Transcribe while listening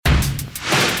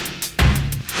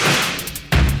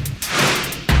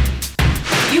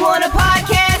want a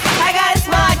podcast? I got a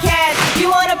Smodcast. You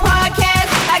want a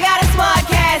podcast? I got a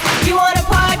Smodcast. You want a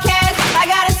podcast? I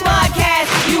got a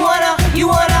Smodcast. Do you want a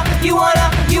podcast? Do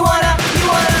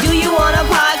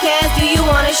you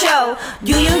want a show?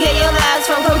 Do you get your laughs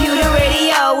from computer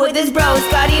radio with this bro,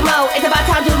 Scotty Mo? It's about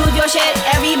time to lose your shit.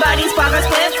 Everybody's pockets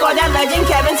split for that legend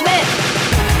Kevin Smith.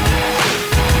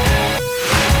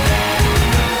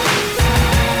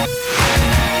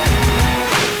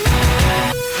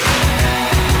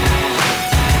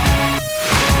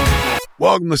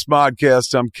 Welcome to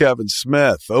Smodcast. I'm Kevin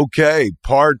Smith. Okay,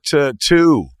 part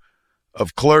 2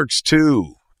 of Clerks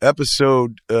 2,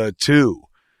 episode 2.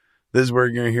 This is where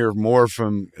you're going to hear more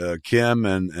from Kim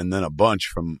and then a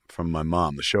bunch from my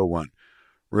mom. The show went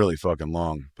really fucking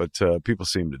long, but people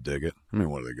seem to dig it. I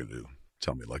mean, what are they going to do?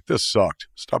 Tell me, like, this sucked.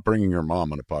 Stop bringing your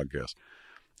mom on a podcast.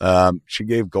 She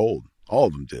gave gold. All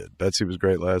of them did. Betsy was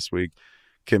great last week.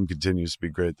 Kim continues to be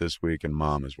great this week, and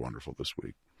Mom is wonderful this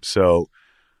week. So,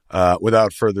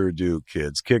 without further ado,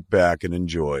 kids, kick back and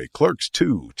enjoy Clerks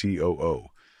 2, T-O-O,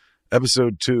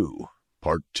 episode 2,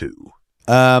 part 2.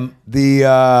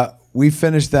 We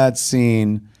finished that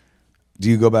scene. Do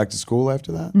you go back to school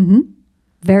after that? Mm-hmm.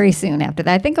 Very soon after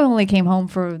that. I think I only came home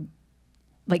for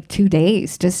like 2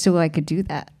 days just so I could do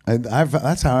that.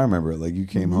 That's how I remember it. Like you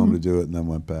came home to do it and then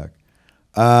went back.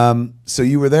 So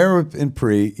you were there in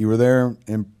you were there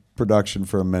in production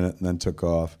for a minute and then took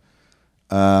off.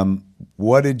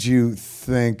 What did you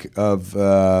think of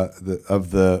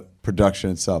the production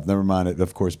itself? Never mind it,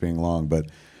 of course, being long, but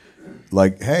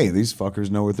like, hey, these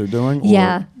fuckers know what they're doing?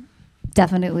 Yeah,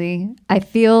 definitely. I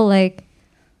feel like,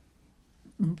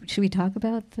 should we talk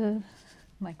about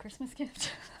my Christmas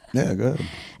gift? Yeah, go ahead.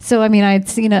 So, I mean, I'd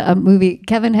seen a movie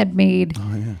Kevin had made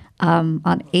on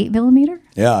 8mm.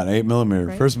 Yeah, on 8mm.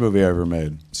 Right. First movie I ever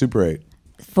made. Super 8.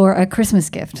 For a Christmas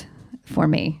gift for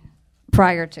me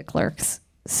prior to Clerks.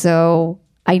 So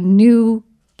I knew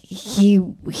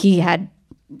he had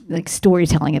like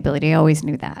storytelling ability. I always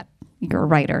knew that. You're a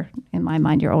writer. In my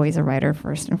mind, you're always a writer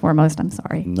first and foremost. I'm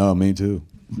sorry. No, me too.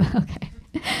 Okay.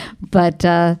 But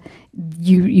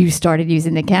you started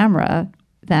using the camera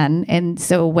then. And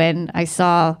so when I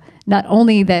saw not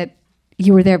only that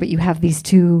you were there, but you have these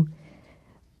two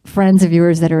friends of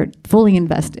yours that are fully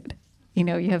invested. You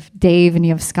know, you have Dave and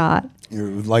you have Scott. You're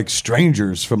like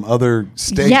strangers from other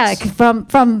states. Yeah,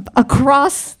 from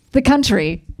across the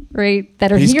country, right?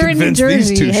 That are here in New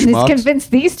Jersey, and he's convinced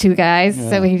these two guys. Yeah.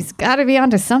 So he's got to be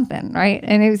onto something, right?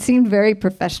 And it seemed very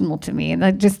professional to me,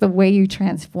 and just the way you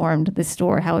transformed the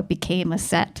store, how it became a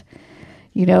set,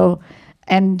 you know,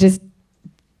 and just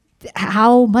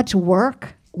how much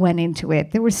work went into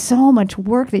it. There was so much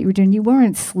work that you were doing. You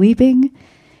weren't sleeping.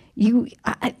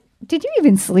 Did you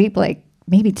even sleep like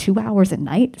maybe 2 hours a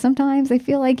night? Sometimes I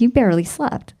feel like you barely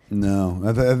slept. No,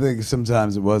 I think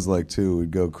sometimes it was like 2.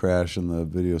 We'd go crash on the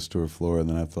video store floor and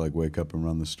then have to like wake up and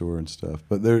run the store and stuff.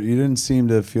 But you didn't seem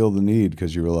to feel the need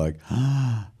because you were like,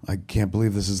 I can't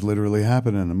believe this is literally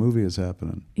happening. A movie is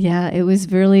happening. Yeah, it was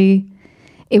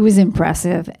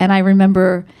impressive. And I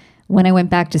remember when I went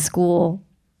back to school,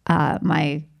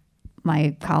 my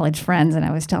college friends, and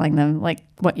I was telling them like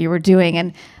what you were doing,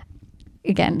 and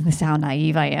again, this is how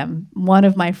naive I am. One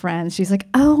of my friends, she's like,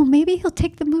 oh, maybe he'll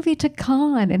take the movie to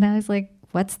Cannes. And I was like,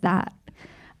 what's that?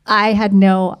 I had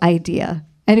no idea.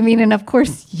 And I mean, and of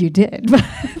course you did. So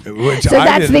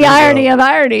that's the irony of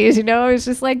ironies, you know? It's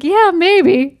just like, yeah,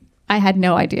 maybe. I had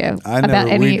no idea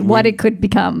what it could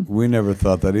become. We never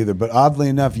thought that either. But oddly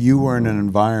enough, you were in an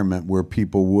environment where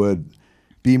people would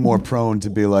be more prone to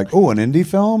be like, oh, an indie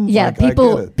film? Yeah,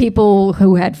 like, people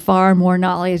who had far more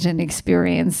knowledge and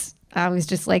experience. I was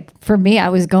just like, for me, I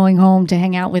was going home to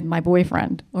hang out with my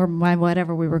boyfriend or my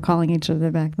whatever we were calling each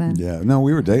other back then. Yeah, no,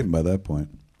 we were dating by that point.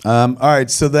 All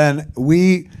right, so then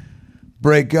we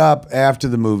break up after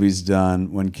the movie's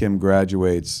done when Kim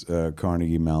graduates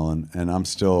Carnegie Mellon, and I'm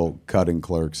still cutting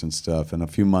Clerks and stuff. And a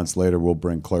few months later, we'll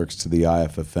bring Clerks to the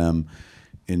IFFM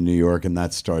in New York, and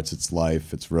that starts its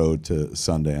life, its road to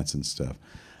Sundance and stuff.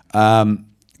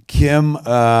 Kim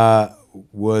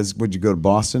would you go to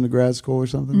Boston to grad school or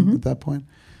something at that point?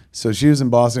 So she was in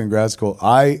Boston in grad school.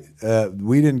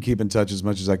 We didn't keep in touch as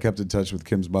much as I kept in touch with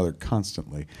Kim's mother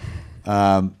constantly,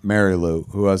 Mary Lou,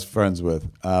 who I was friends with.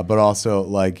 But also,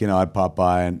 like, you know, I'd pop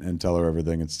by and tell her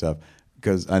everything and stuff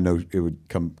because I know it would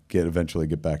eventually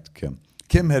get back to Kim.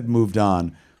 Kim had moved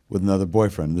on with another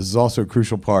boyfriend. This is also a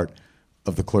crucial part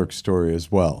of the Clerks story as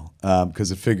well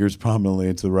because it figures prominently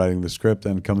into the writing of the script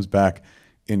and comes back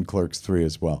in Clerks 3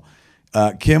 as well.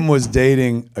 Kim was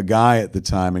dating a guy at the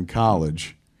time in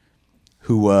college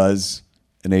who was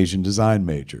an Asian design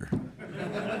major.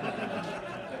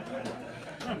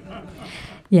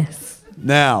 Yes.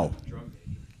 Now,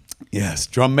 yes,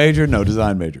 drum major, no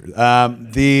design major.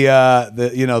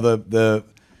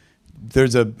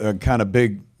 There's a kind of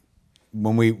big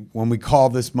when we call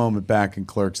this moment back in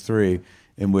Clerks 3,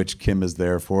 in which Kim is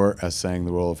there for as saying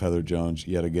the role of Heather Jones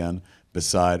yet again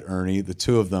beside Ernie, the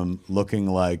two of them looking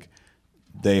like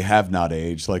they have not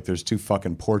aged, like there's two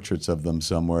fucking portraits of them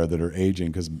somewhere that are aging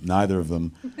because neither of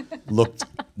them looked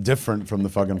different from the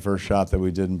fucking first shot that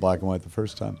we did in black and white the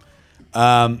first time.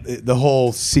 The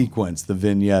whole sequence, the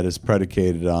vignette, is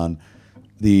predicated on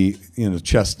the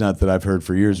chestnut that I've heard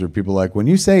for years, where people are like, when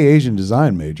you say Asian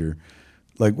design major,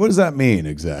 like what does that mean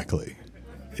exactly?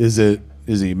 Is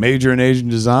he majoring in Asian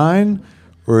design,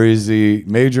 or is he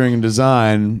majoring in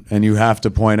design and you have to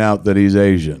point out that he's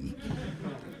Asian?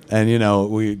 And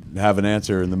we have an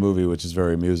answer in the movie, which is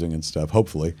very amusing and stuff,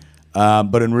 hopefully.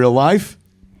 But in real life,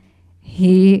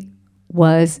 he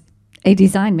was a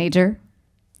design major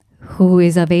who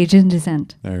is of Asian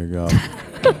descent. There you go.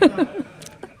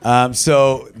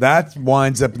 So that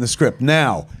winds up in the script.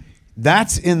 Now,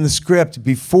 that's in the script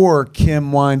before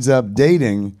Kim winds up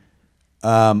dating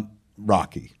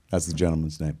Rocky. That's the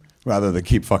gentleman's name. Rather than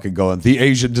keep fucking going. The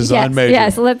Asian design major.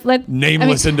 Yes, let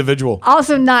nameless individual.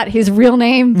 Also not his real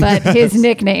name, but his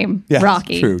nickname, yes,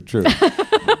 Rocky. True.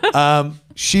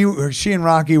 She and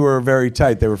Rocky were very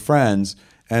tight. They were friends.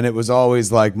 And it was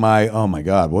always like oh my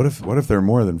God, what if they're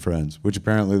more than friends? Which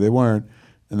apparently they weren't.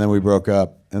 And then we broke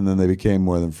up, and then they became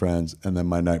more than friends, and then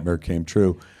my nightmare came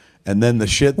true. And then the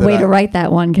shit that Way to write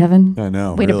that one, Kevin. I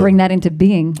know. Way to bring that into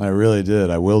being. I really did.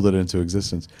 I willed it into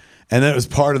existence. And then it was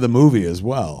part of the movie as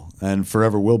well, and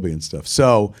forever will be and stuff.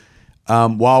 So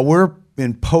while we're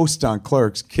in post on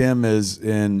Clerks, Kim is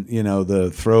in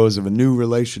the throes of a new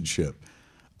relationship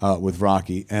with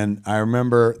Rocky. And I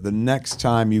remember the next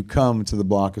time you come to the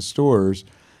block of stores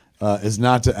is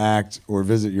not to act or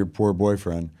visit your poor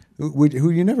boyfriend, who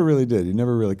you never really did. You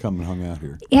never really come and hung out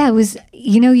here. Yeah, it was,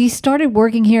 you started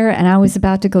working here and I was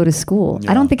about to go to school.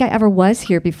 Yeah. I don't think I ever was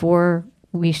here before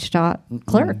we shot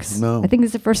Clerks. No. I think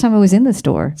it's the first time I was in the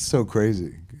store. It's so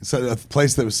crazy. It's a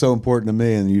place that was so important to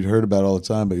me and you'd heard about all the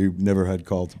time, but you never had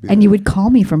called to be And there. you would call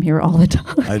me from here all the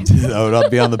time. I did. I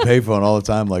would be on the payphone all the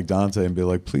time like Dante and be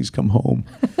like, please come home.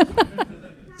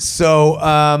 So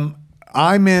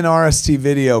I'm in RST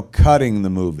Video cutting the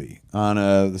movie on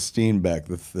the Steenbeck,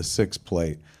 the 6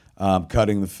 plate,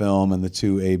 cutting the film and the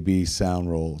 2 A/B sound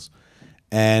rolls.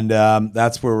 And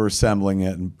that's where we're assembling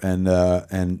it. And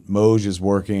Moj is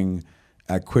working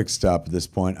at Quick Stop at this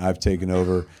point. I've taken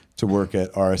over to work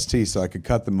at RST so I could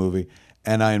cut the movie.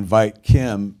 And I invite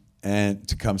Kim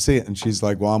to come see it. And she's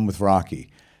like, well, I'm with Rocky.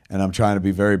 And I'm trying to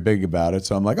be very big about it.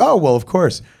 So I'm like, oh, well, of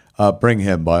course, bring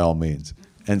him by all means.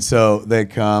 And so they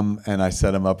come and I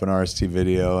set them up in RST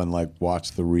Video and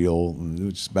watch the reel,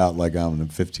 which is about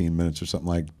 15 minutes or something,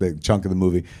 like big chunk of the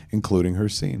movie, including her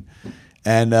scene.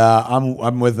 And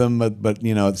I'm with them, but at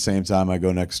the same time I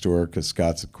go next door because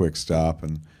Scott's at Quick Stop,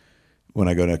 and when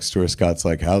I go next door, Scott's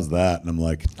like, "How's that?" And I'm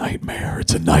like, "Nightmare!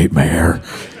 It's a nightmare."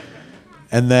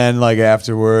 And then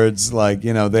afterwards,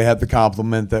 they had the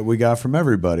compliment that we got from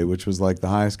everybody, which was the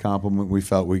highest compliment we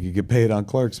felt we could get paid on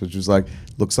Clerks, which was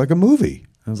looks like a movie.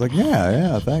 I was like,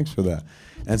 yeah, thanks for that.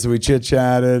 And so we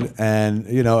chit-chatted, and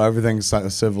everything's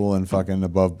civil and fucking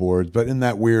above board, but in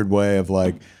that weird way of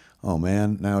oh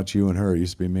man, now it's you and her. It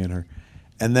used to be me and her.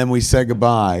 And then we said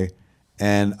goodbye,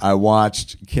 and I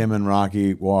watched Kim and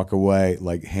Rocky walk away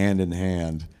hand in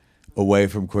hand away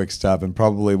from Quick Stop, and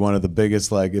probably one of the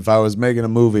biggest, if I was making a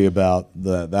movie about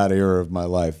that era of my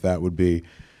life, that would be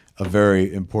a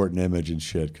very important image and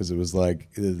shit, because it was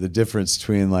the difference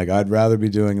between I'd rather be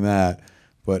doing that,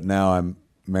 but now I'm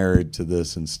married to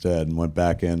this instead, and went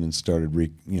back in and started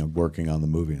working on the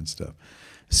movie and stuff.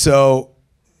 So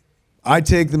I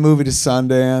take the movie to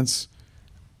Sundance.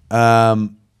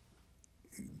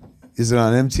 Is it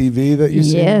on MTV that you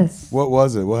see? Yes. What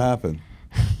was it? What happened?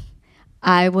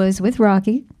 I was with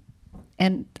Rocky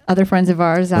and other friends of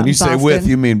ours out in Boston. When you say with,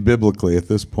 you mean biblically at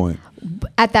this point.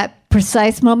 At that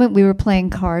precise moment, we were playing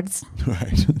cards.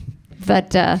 Right.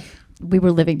 But we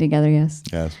were living together, yes.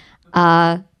 Yes.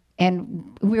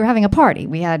 And we were having a party.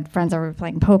 We had friends over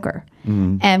playing poker.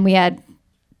 Mm-hmm. And we had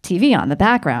TV on the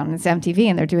background. It's MTV,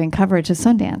 and they're doing coverage of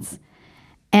Sundance.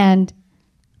 And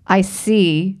I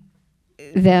see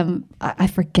them, I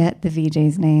forget the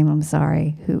VJ's name, I'm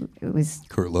sorry, who it was.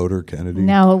 Kurt Loder, Kennedy?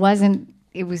 No, it wasn't.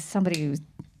 It was somebody who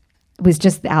was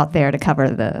just out there to cover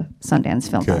the Sundance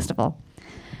Film Festival.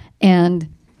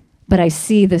 But I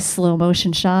see this slow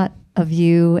motion shot of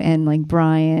you and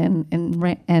Brian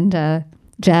and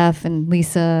Jeff and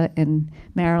Lisa and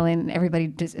Marilyn and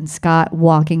everybody and Scott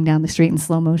walking down the street in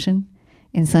slow motion.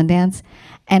 in Sundance.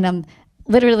 And I'm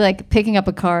literally like picking up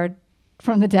a card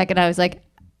from the deck, and I was like,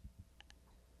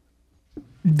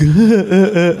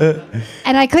 and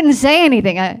I couldn't say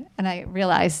anything. And I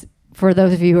realized, for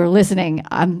those of you who are listening,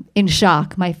 I'm in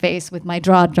shock, my face with my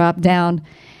jaw dropped down.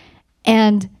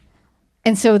 And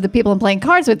so the people I'm playing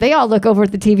cards with, they all look over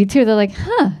at the TV too. They're like,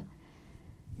 huh,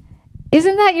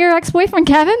 isn't that your ex-boyfriend,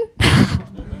 Kevin?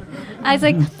 I was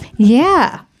like,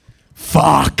 yeah.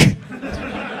 Fuck.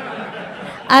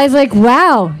 I was like,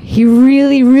 wow, he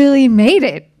really, really made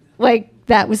it. Like,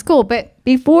 that was cool. But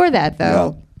before that,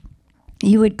 though,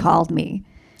 you had called me.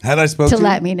 Had I spoken to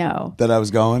let me know that I was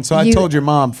going? So I told your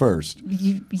mom first.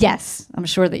 Yes, I'm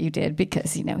sure that you did,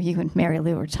 because, you and Mary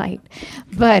Lou were tight.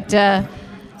 But I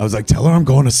was like, tell her I'm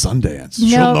going to Sundance.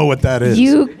 She'll know what that is.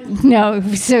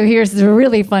 So here's the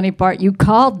really funny part. You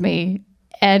called me,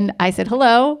 and I said,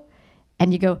 hello.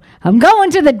 And you go, I'm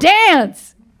going to the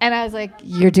dance. And I was like,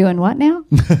 you're doing what now?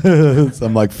 So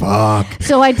I'm like, fuck.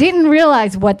 So I didn't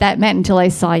realize what that meant until I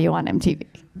saw you on MTV.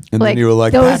 And then you were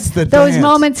like, that's the dance. Those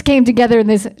moments came together in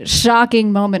this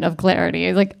shocking moment of clarity. I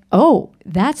was like, oh,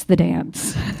 that's the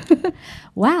dance.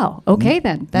 Wow. Okay,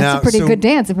 then. That's a pretty good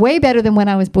dance. Way better than when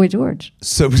I was Boy George.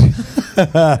 So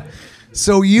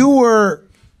you were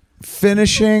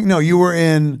you were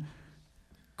in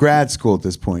grad school at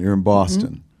this point. You're in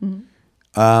Boston.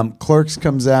 Mm-hmm. Clerks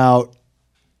comes out,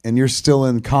 and you're still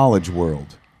in college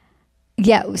world.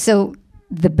 Yeah. So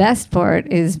the best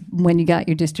part is when you got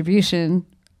your distribution,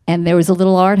 and there was a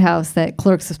little art house that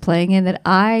Clerks was playing in, that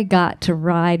I got to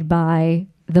ride by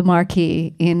the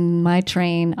marquee in my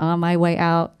train on my way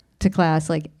out to class,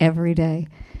 like every day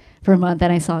for a month.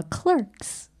 And I saw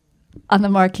Clerks on the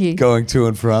marquee. Going to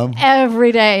and from?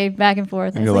 Every day, back and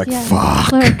forth. And you're like, fuck.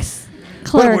 Clerks.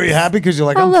 Wait, were you happy because you're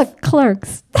like, oh, look,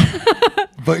 Clerks.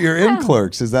 But you're in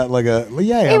Clerks. Is that like a,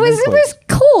 it was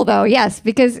cool though, yes.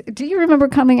 Because do you remember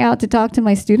coming out to talk to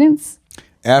my students?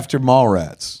 After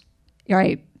Mallrats.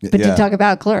 Right. But to talk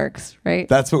about Clerks, right?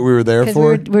 That's what we were there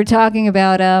for? We're talking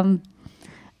about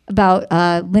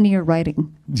linear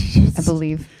writing, I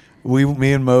believe.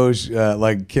 Me and Moj,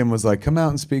 like Kim was like, come out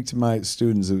and speak to my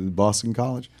students at Boston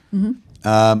College.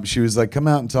 Mm-hmm. She was like, come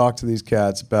out and talk to these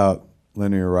cats about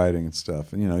linear writing and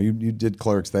stuff. And you did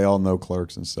Clerks. They all know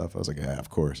Clerks and stuff. I was like, yeah,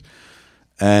 of course.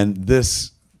 And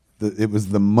it was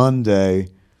the Monday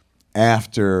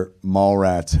after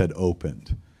Mallrats had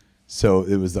opened. So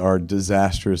it was our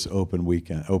disastrous opening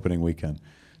weekend.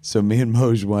 So me and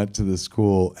Moj went to the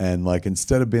school, and like,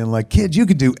 instead of being like, kid, you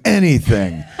could do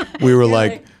anything, we were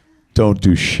like, don't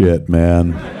do shit,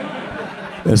 man.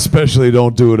 Especially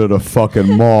don't do it at a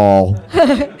fucking mall.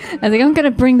 I think I'm going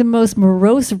to bring the most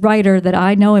morose writer that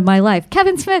I know in my life.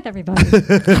 Kevin Smith, everybody.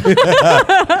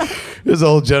 This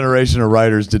whole generation of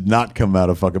writers did not come out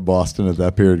of fucking Boston at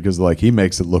that period because, like, he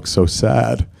makes it look so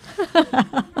sad.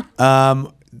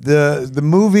 The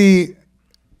movie,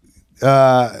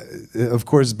 of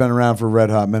course, has been around for a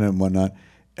red hot minute and whatnot.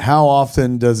 How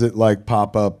often does it like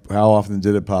pop up? How often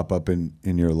did it pop up in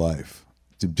your life?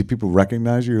 Do people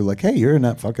recognize you? You're like, hey, you're in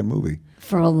that fucking movie.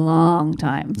 For a long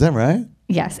time. Is that right?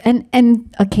 Yes.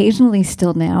 And occasionally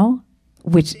still now,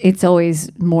 which it's always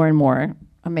more and more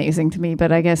amazing to me.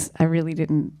 But I guess I really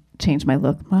didn't change my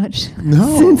look much.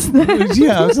 No. Since then.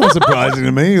 Yeah, it's not surprising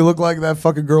to me. You look like that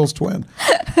fucking girl's twin.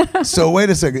 So wait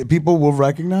a second. People will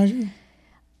recognize you?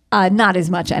 Not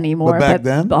as much anymore. But back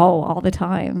then? Oh, all the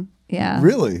time. Yeah.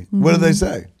 Really? Mm-hmm. What do they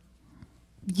say?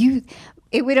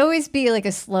 It would always be like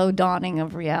a slow dawning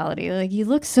of reality. Like, you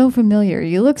look so familiar.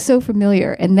 You look so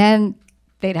familiar. And then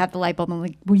they'd have the light bulb and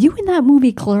like, were you in that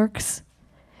movie Clerks?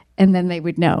 And then they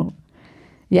would know.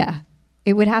 Yeah.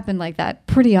 It would happen like that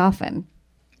pretty often.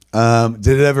 Did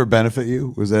it ever benefit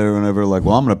you? Was anyone ever like,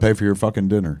 well, I'm going to pay for your fucking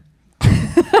dinner?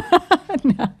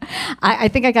 No. I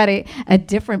think I got a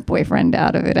different boyfriend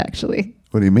out of it, actually.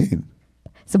 What do you mean?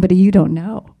 Somebody you don't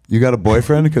know. You got a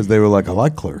boyfriend because they were like, I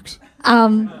like Clerks.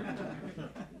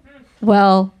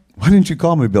 Well, why didn't you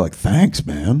call me and be like, thanks,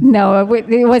 man? No,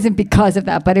 it wasn't because of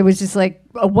that, but it was just like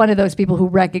one of those people who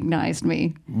recognized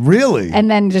me. Really? And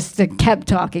then just kept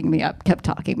talking me up,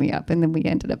 and then we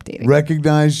ended up dating.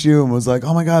 Recognized you and was like,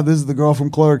 oh my God, this is the girl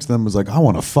from Clerks. Then was like, I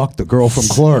want to fuck the girl from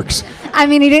Clerks. I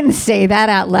mean, he didn't say that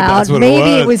out loud.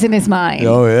 Maybe it was in his mind.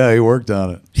 Oh, yeah, he worked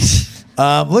on it.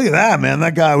 Look at that, man.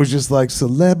 That guy was just like,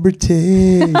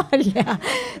 celebrity. Yeah.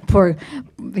 Poor,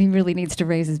 he really needs to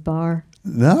raise his bar.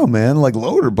 No, man, like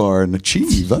lower bar and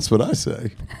achieve. That's what I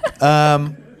say.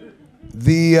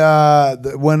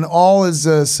 When all is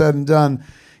said and done,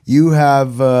 you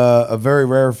have a very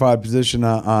rarefied position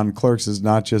on Clerks, is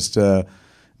not just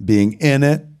being in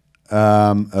it,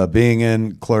 Being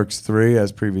in Clerks 3,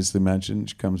 as previously mentioned,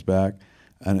 she comes back,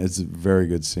 and it's a very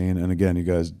good scene. And again, you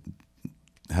guys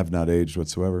have not aged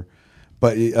whatsoever.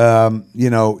 But you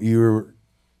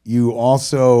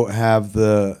also have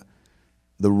the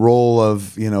role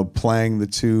of playing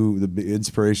the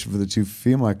inspiration for the two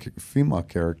female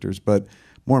characters, but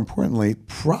more importantly,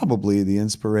 probably the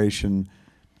inspiration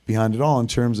behind it all in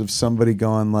terms of somebody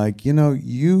going like,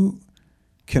 you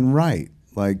can write.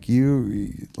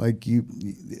 It's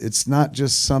not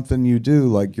just something you do.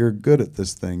 Like, you're good at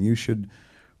this thing. You should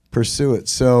pursue it.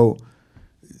 So,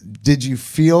 did you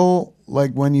feel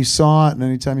like when you saw it, and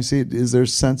anytime you see it, is there a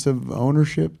sense of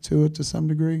ownership to it to some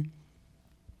degree?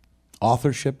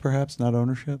 Authorship, perhaps, not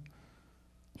ownership?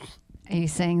 Are you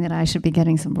saying that I should be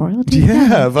getting some royalties?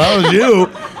 Yeah, if I was you,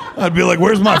 I'd be like,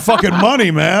 where's my fucking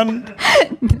money, man?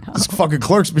 No. This fucking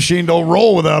Clerks machine don't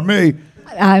roll without me.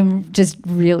 I'm just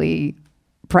really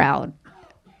proud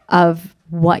of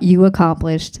what you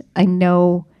accomplished. I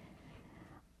know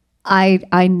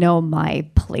my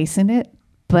place in it,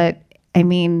 but I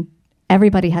mean,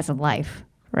 everybody has a life,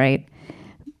 right?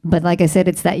 But like I said,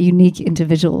 it's that unique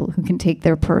individual who can take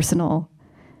their personal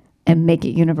and make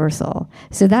it universal.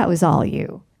 So that was all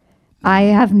you. I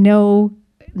have no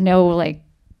like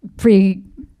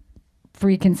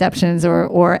preconceptions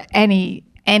or any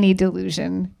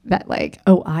delusion that like,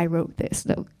 oh, I wrote this.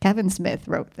 No, Kevin Smith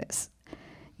wrote this,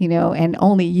 and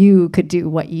only you could do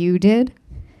what you did.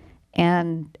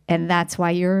 And that's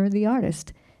why you're the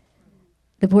artist.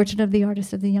 The Portrait of the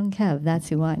Artist of the Young Kev. That's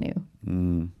who I knew.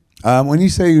 Mm. When you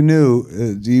say you knew,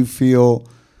 do you feel,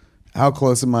 how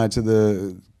close am I to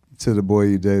the boy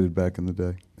you dated back in the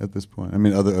day at this point? I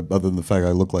mean, other than the fact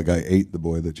I look like I ate the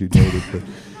boy that you dated,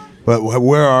 but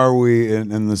where are we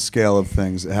in the scale of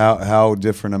things? How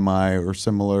different am I, or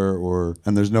similar,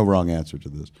 and there's no wrong answer to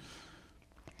this.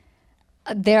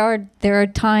 There are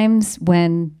times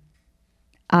when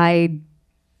I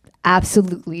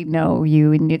absolutely know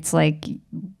you, and it's like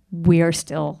we are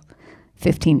still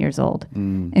 15 years old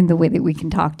in the way that we can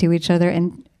talk to each other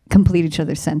and complete each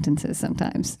other's sentences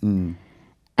sometimes. And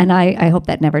I hope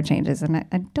that never changes, and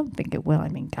I don't think it will. I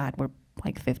mean, God, we're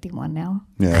like 51 now.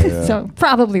 Yeah. So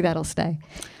probably that'll stay.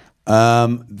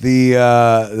 The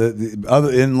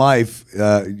other in life,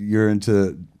 you're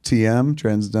into TM,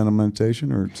 Transcendental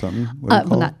Meditation, or something? Well,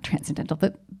 not transcendental,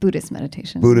 but Buddhist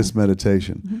meditation. Buddhist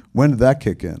meditation. Mm-hmm. When did that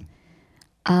kick in?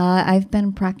 I've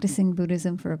been practicing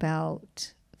Buddhism for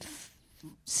about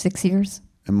 6 years.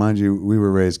 And mind you, we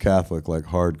were raised Catholic, like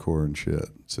hardcore and shit.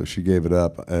 So she gave it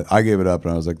up. I gave it up,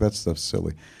 and I was like, that stuff's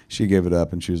silly. She gave it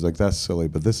up, and she was like, that's silly,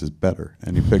 but this is better.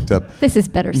 And you picked up. This is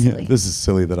better silly. Yeah, this is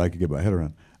silly that I could get my head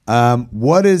around.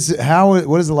 What is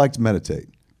it like to meditate?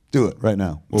 Do it right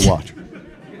now. We'll watch.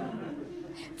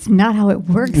 It's not how it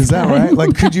works. Is that right?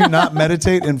 Like, could you not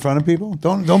meditate in front of people?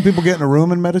 Don't people get in a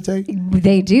room and meditate?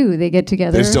 They do. They get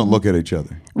together. They just don't look at each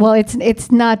other. Well,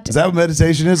 it's not. Is that what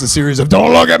meditation is? A series of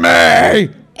don't look at me.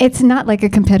 It's not like a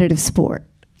competitive sport.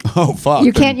 Oh fuck!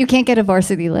 You can't get a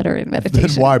varsity letter in meditation.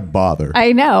 Then why bother?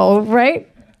 I know, right?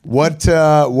 What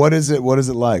is it? What is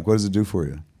it like? What does it do for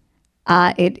you?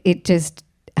 It just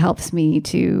helps me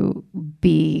to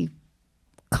be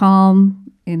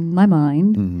calm in my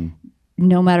mind. Mm-hmm.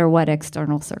 No matter what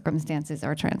external circumstances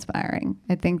are transpiring.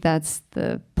 I think that's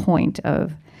the point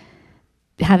of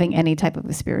having any type of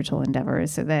a spiritual endeavor,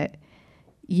 is so that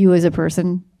you as a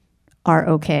person are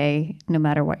okay no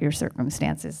matter what your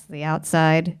circumstances. The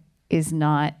outside is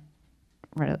not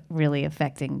really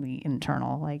affecting the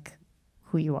internal, like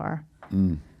who you are.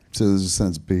 So there's a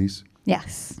sense of peace?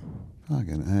 Yes.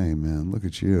 Fucking hey, man, look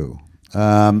at you.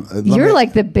 You're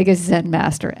like the biggest Zen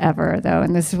master ever, though,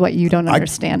 and this is what you don't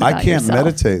understand about I can't yourself.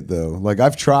 meditate, though. Like,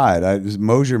 I've tried.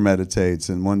 Mosier meditates,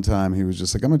 and one time he was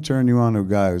just like, I'm going to turn you on to a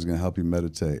guy who's going to help you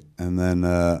meditate. And then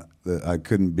I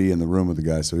couldn't be in the room with the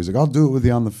guy, so he's like, I'll do it with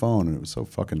you on the phone. And it was so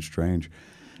fucking strange.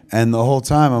 And the whole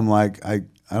time I'm like, I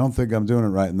don't think I'm doing it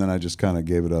right, and then I just kind of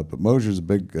gave it up. But Mosier's a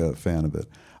big fan of it.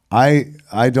 I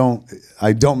don't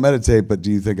meditate, but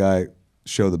do you think I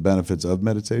show the benefits of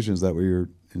meditation? Is that what you're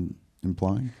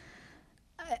implying?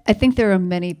 I think there are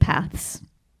many paths.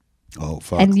 Oh,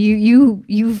 fuck. And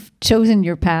you've chosen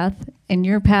your path, and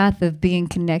your path of being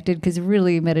connected, because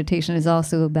really meditation is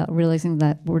also about realizing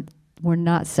that we're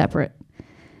not separate,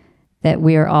 that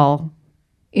we are all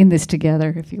in this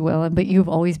together, if you will. But you've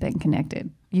always been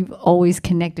connected. You've always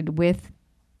connected with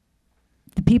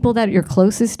the people that you're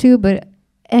closest to, but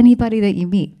anybody that you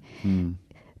meet.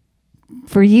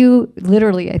 For you,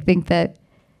 literally, I think that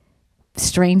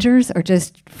strangers are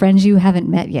just friends you haven't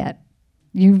met yet.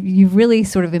 You really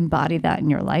sort of embody that in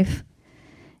your life.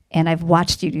 And I've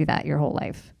watched you do that your whole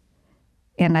life.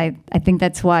 And I think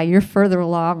that's why you're further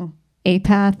along a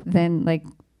path than like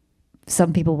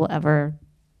some people will ever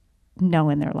know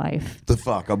in their life. The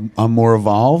fuck? I'm more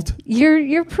evolved?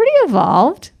 You're pretty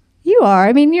evolved. You are.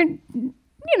 I mean,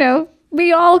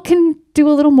 we all can do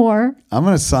a little more. I'm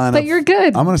going to sign up. But you're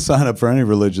good. I'm going to sign up for any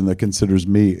religion that considers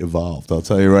me evolved. I'll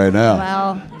tell you right now.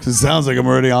 Well, because it sounds like I'm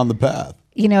already on the path.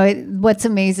 What's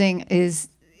amazing is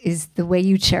the way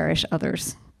you cherish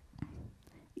others.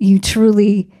 You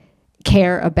truly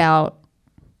care about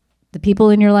the people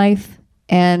in your life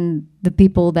and the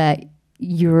people that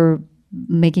you're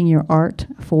making your art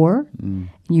for.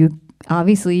 You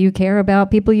care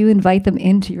about people. You invite them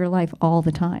into your life all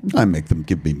the time. I make them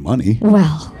give me money.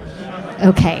 Well,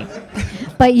 okay,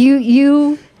 but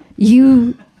you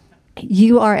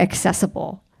are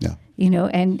accessible. Yeah.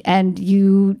 And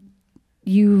you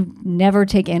never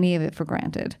take any of it for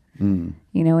granted.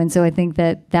 And so I think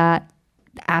that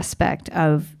aspect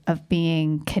of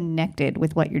being connected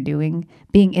with what you're doing,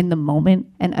 being in the moment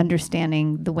and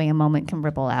understanding the way a moment can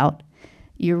ripple out,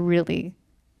 you're really,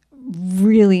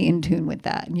 really in tune with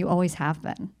that. And you always have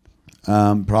been.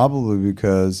 Probably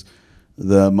because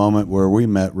the moment where we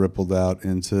met rippled out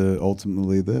into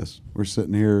ultimately this. We're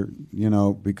sitting here,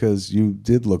 because you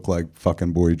did look like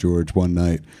fucking Boy George one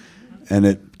night. And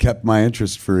it kept my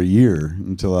interest for a year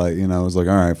until I was like,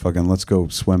 all right, fucking let's go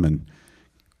swimming.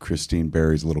 Christine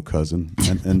Barry's little cousin,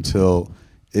 until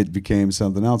it became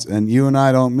something else. And you and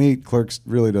I don't meet. Clerks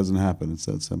really doesn't happen. It's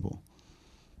that simple.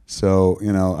 So,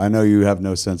 I know you have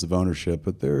no sense of ownership,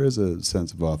 but there is a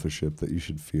sense of authorship that you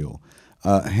should feel.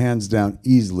 Hands down,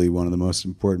 easily one of the most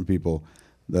important people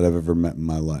that I've ever met in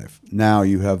my life. Now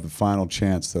you have the final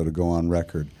chance, though, to go on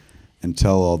record and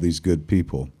tell all these good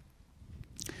people,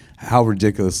 how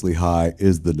ridiculously high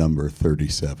is the number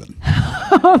 37?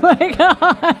 Oh, my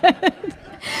God.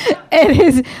 It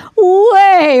is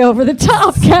way over the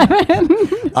top, Kevin.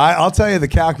 I'll tell you the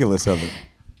calculus of it.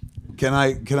 Can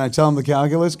I tell them the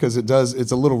calculus? Because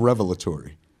it's a little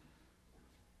revelatory.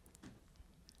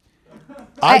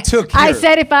 I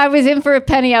said if I was in for a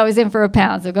penny, I was in for a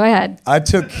pound. So go ahead. I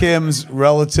took Kim's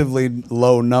relatively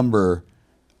low number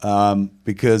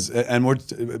because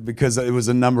it was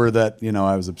a number that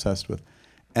I was obsessed with,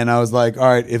 and I was like, all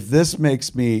right, if this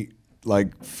makes me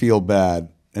like feel bad.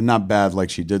 And not bad like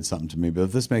she did something to me, but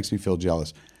if this makes me feel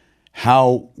jealous,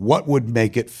 what would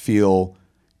make it feel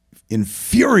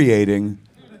infuriating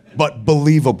but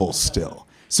believable still?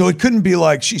 So it couldn't be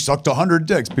like she sucked 100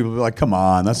 dicks. People would be like, come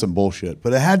on, that's some bullshit.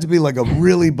 But it had to be like a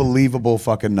really believable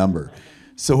fucking number.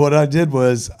 So what I did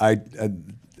was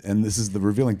and this is the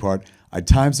revealing part, I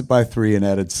times it by 3 and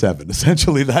added 7.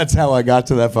 Essentially, that's how I got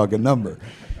to that fucking number.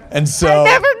 And so I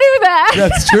never knew that.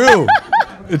 That's true.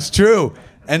 It's true.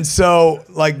 And so,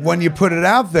 like, when you put it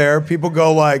out there, people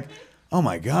go like, oh,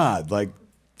 my God, like,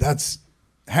 that's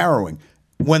harrowing.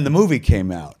 When the movie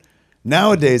came out,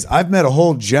 nowadays, I've met a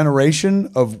whole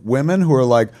generation of women who are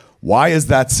like, why is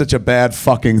that such a bad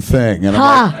fucking thing? And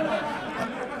I'm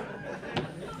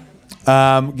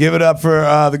like, give it up for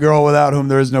the girl without whom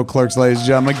there is no clerks, ladies and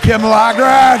gentlemen, Kim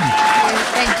Loughran.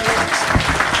 Thank you.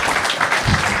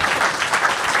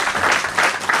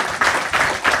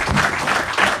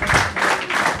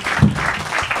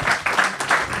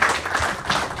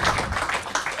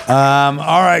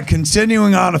 All right,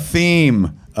 continuing on a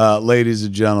theme, ladies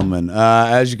and gentlemen.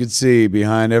 As you can see,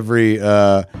 behind every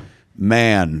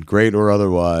man, great or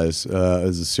otherwise,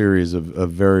 is a series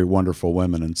of very wonderful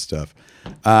women and stuff.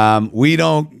 We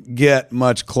don't get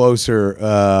much closer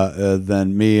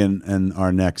than me and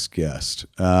our next guest.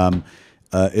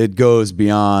 It goes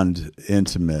beyond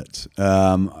intimate.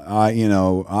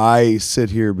 I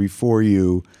sit here before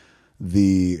you,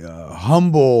 the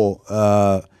humble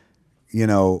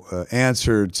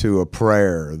answer to a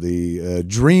prayer, the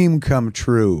dream come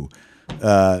true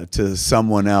to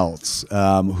someone else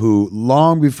who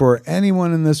long before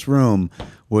anyone in this room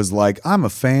was like, I'm a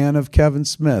fan of Kevin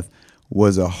Smith,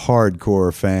 was a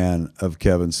hardcore fan of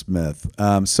Kevin Smith.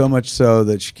 So much so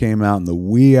that she came out in the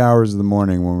wee hours of the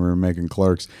morning when we were making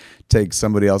Clerks, take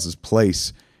somebody else's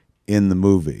place in the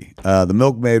movie. The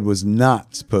Milkmaid was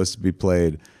not supposed to be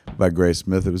played by Grace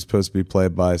Smith. It was supposed to be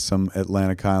played by some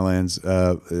Atlantic Highlands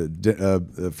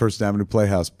First Avenue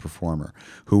Playhouse performer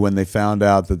who, when they found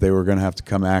out that they were going to have to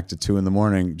come act at 2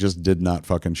 a.m, just did not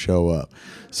fucking show up.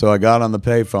 So I got on the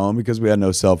payphone, because we had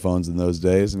no cell phones in those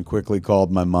days, and quickly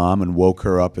called my mom and woke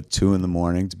her up at 2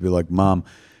 a.m. to be like, Mom,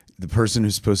 the person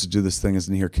who's supposed to do this thing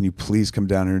isn't here. Can you please come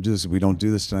down here and do this? If we don't do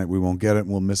this tonight, we won't get it, and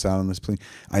we'll miss out on this. Please,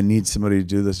 I need somebody to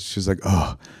do this. She's like,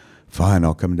 oh, fine,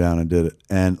 I'll come down and did it.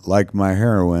 And like my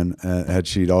heroine, had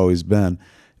she'd always been,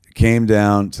 came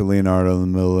down to Leonardo in the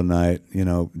middle of the night,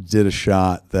 did a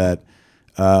shot that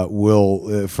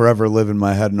will forever live in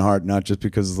my head and heart, not just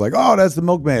because it's like, oh, that's the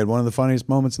milkmaid, one of the funniest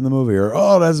moments in the movie, or,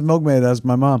 oh, that's the milkmaid, that's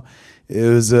my mom. It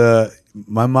was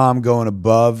my mom going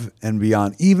above and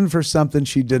beyond, even for something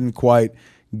she didn't quite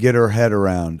get her head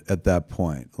around at that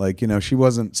point. Like, she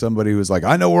wasn't somebody who was like,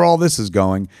 I know where all this is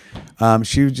going.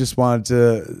 She just wanted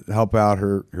to help out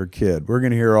her kid. We're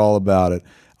going to hear all about it.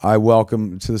 I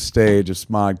welcome to the stage of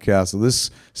Smodcastle.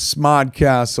 This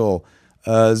Smodcastle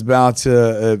is about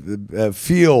to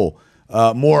feel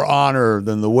more honor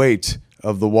than the weight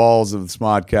of the walls of the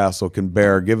Smodcastle can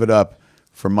bear. Give it up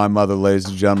for my mother, ladies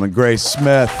and gentlemen, Grace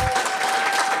Smith.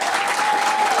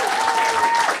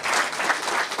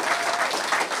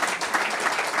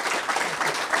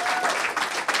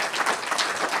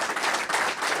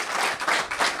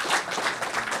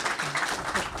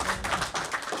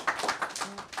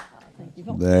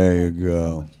 There you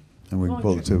go. And we can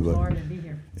pull the tube up.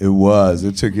 It was.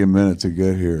 It took you a minute to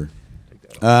get here.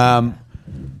 How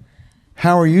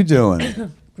are you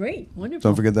doing? Great, wonderful.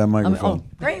 Don't forget that microphone.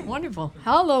 Great, wonderful.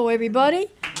 Hello, everybody.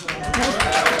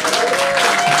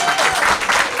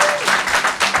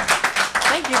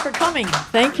 Thank you for coming.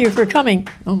 Thank you for coming.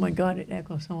 Oh my God, it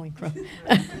echoes. Holy crap.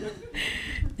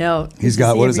 No, he's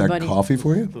got, what is that, coffee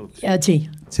for you? Yeah,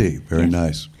 tea. Tea, very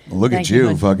nice. Well, look at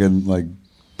you, fucking like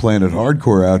playing it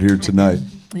hardcore out here tonight.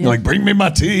 Yeah. You're like, bring me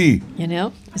my tea.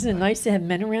 Isn't it nice to have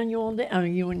men around you all day? I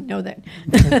mean, you wouldn't know that.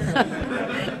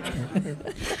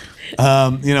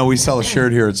 We sell a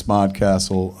shirt here at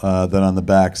Smodcastle that on the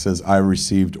back says, I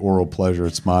received oral pleasure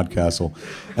at Smodcastle.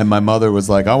 And my mother was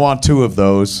like, I want 2 of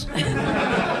those.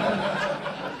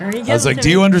 I was like,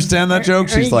 do you understand that joke?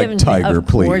 She's like, Tiger,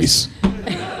 please.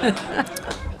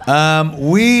 I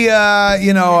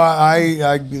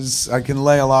can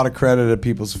lay a lot of credit at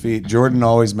people's feet. Jordan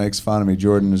always makes fun of me.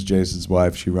 Jordan is Jason's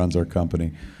wife. She runs our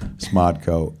company,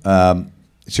 Smodco.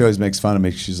 She always makes fun of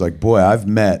me. She's like, boy, I've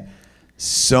met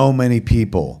so many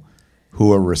people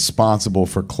who are responsible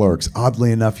for Clerks.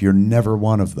 Oddly enough, you're never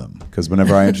one of them. Because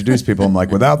whenever I introduce people, I'm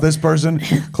like, without this person,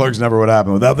 Clerks never would have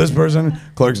happened. Without this person,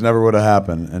 Clerks never would have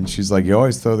happened. And she's like, you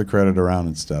always throw the credit around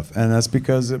and stuff. And that's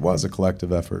because it was a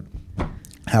collective effort.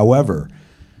 However,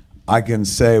 I can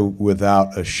say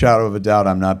without a shadow of a doubt,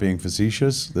 I'm not being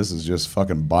facetious. This is just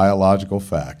fucking biological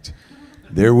fact.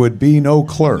 There would be no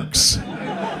Clerks.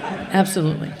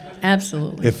 Absolutely.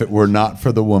 Absolutely. If it were not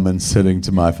for the woman sitting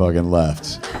to my fucking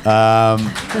left. Thank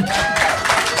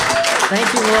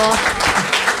you all.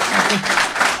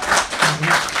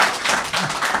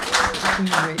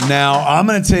 Now, I'm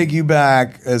going to take you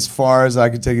back as far as I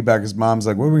can take you back, because Mom's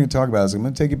like, what are we going to talk about? I was like, I'm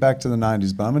going to take you back to the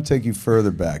 90s, but I'm going to take you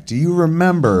further back. Do you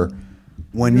remember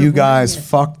when you guys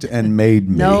fucked and made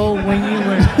me? No, when you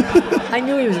were... I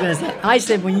knew he was going to say. I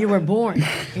said when you were born.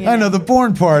 I know the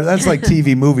born part. That's like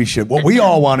TV movie shit. What we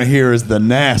all want to hear is the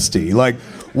nasty. Like,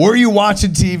 were you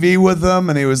watching TV with them?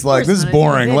 And he was like, "This is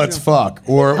boring. Let's fuck."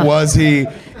 Or was he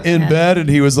in bed and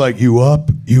he was like, "You up?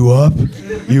 You up?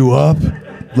 You up?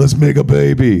 Let's make a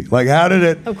baby." Like, how did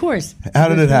it? Of course. How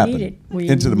did it happen?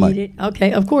 Into the mic.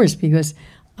 Okay, of course, because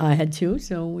I had 2,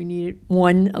 so we needed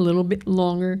one a little bit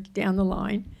longer down the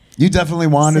line. You definitely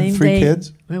wanted 3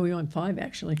 kids? Well, we wanted 5,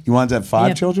 actually. You wanted to have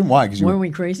 5 children? Why? Because weren't we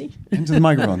crazy? Into the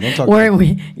microphone. Don't talk. Weren't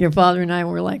we? Your father and I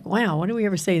were like, wow, when did we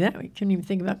ever say that? We couldn't even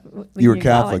think about. You were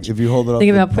Catholic. College. If you hold it up,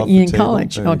 think about putting you in table.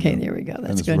 college. Okay, there we go. That's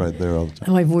and good. It's right there all the time.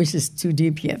 And my voice is too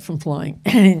deep yet from flying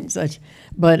and such.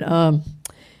 But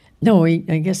no, we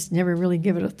I guess never really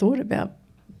give it a thought about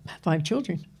 5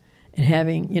 children. And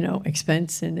having,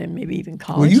 expense and then maybe even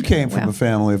college. Well, you came from a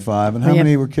family of 5, and how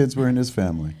many kids were in his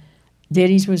family?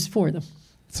 Daddy's was 4 of them.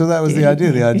 So that was the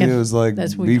idea. The idea was like,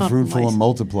 be fruitful and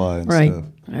multiply and stuff.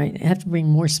 Right. I have to bring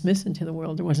more Smiths into the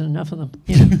world. There wasn't enough of them.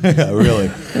 Yeah,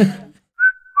 really.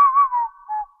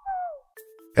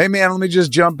 Hey, man, let me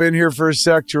just jump in here for a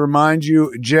sec to remind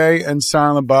you,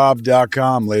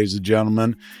 jayandsilentbob.com, ladies and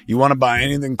gentlemen. You want to buy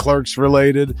anything Clerks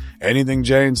related, anything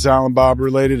Jay and Silent Bob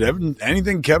related,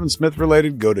 anything Kevin Smith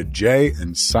related, go to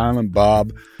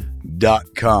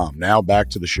jayandsilentbob.com. Now back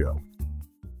to the show.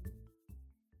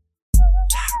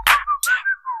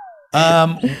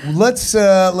 Let's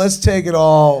take it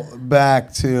all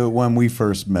back to when we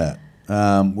first met,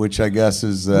 which I guess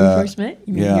is we first met.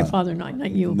 You mean your father and I,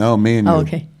 not you? No, me and you. Oh,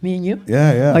 okay, me and you.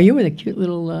 Yeah. Oh, you were the cute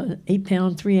little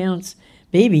 8-pound, 3-ounce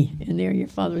baby in there. Your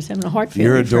father was having a heart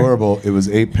failure. You're adorable. It was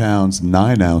 8 pounds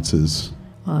 9 ounces.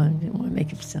 I didn't want to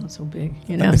make it sound so big,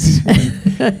 You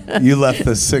left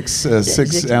the 6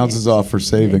 ounces off for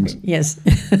savings. Yes.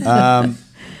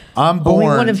 I'm born. Only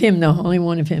one of him, though. Only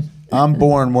one of him. I'm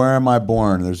born. Where am I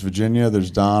born? There's Virginia.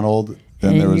 There's Donald.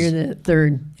 Then and you're the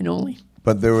third and only.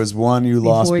 But there was one you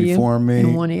lost before me.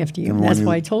 And one after you. And that's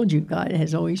why I told you, God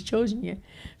has always chosen you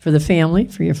for the family,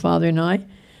 for your father and I,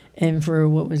 and for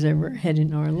what was ever ahead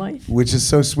in our life. Which is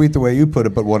so sweet the way you put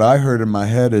it, but what I heard in my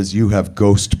head is you have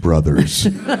ghost brothers.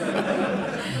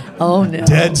 Oh, no.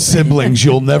 Dead siblings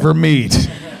you'll never meet.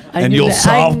 And you'll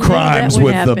solve crimes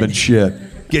with them and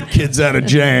shit. Get kids out of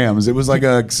jams. It was like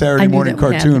a Saturday morning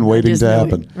cartoon waiting to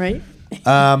happen. Right?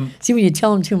 See, when you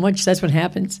tell them too much, that's what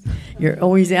happens. You're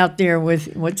always out there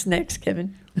with what's next,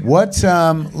 Kevin. What?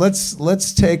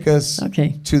 Let's take us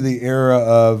to the era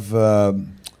of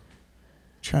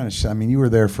I mean, you were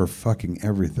there for fucking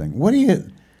everything. What do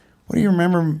you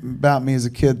remember about me as a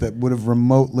kid that would have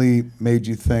remotely made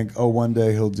you think, oh, one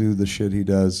day he'll do the shit he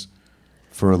does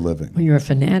for a living? Well, you're a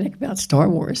fanatic about Star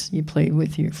Wars. You played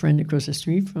with your friend across the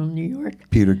street from New York,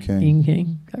 Peter King. Peter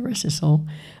King, God rest his soul.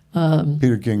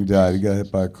 Peter King died. He got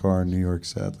hit by a car in New York,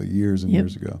 sadly, years and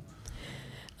years ago.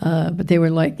 But they were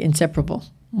like inseparable.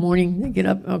 Morning, they get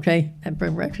up, have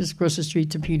breakfast across the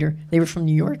street to Peter. They were from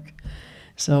New York.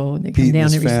 So they come down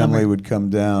every summer. Pete's family would come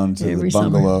down to the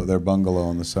bungalow, their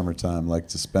bungalow in the summertime, like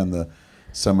to spend the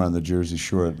summer on the Jersey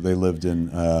Shore. They lived in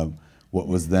what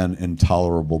was then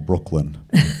intolerable Brooklyn.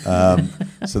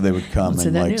 So they would come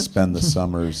and spend the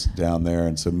summers down there.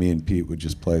 And so me and Pete would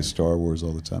just play Star Wars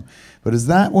all the time. But is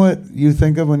that what you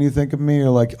think of when you think of me? You're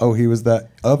like, oh, he was that,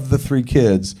 of the three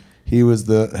kids, he was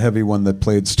the heavy one that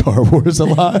played Star Wars a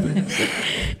lot?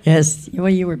 Yes. Well,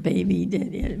 you were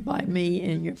babied by me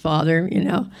and your father,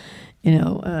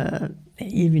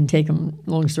 even take him,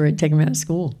 long story, take him out of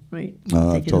school, right?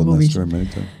 I've told that story many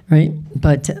times. Right.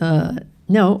 But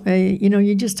no,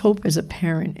 you just hope as a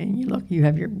parent, and you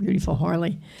have your beautiful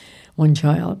Harley, one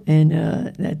child, and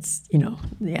that's,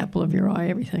 the apple of your eye,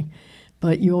 everything.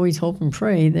 But you always hope and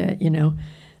pray that,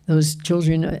 those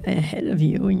children ahead of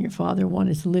you and your father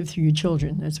wanted to live through your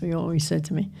children. That's what he always said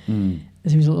to me,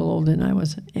 because he was a little older than I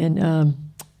was. And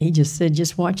he just said,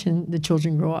 just watching the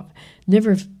children grow up,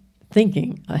 never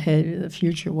thinking ahead of the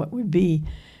future, what would be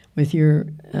with your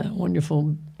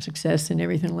wonderful success and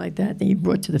everything like that you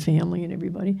brought to the family and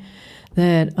everybody,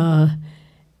 that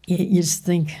you just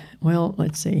think, well,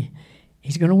 let's see,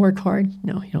 he's going to work hard.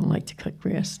 No, he don't like to cut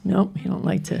grass. No, he don't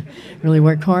like to really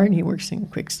work hard. He works in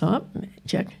Quick Stop.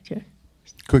 Check.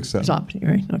 Quick Stop. Stop,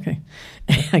 right? Okay.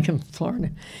 I come from Florida.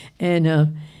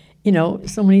 And,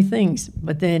 so many things.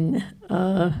 But then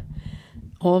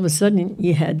all of a sudden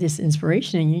you had this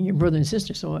inspiration, and your brother and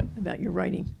sister saw it about your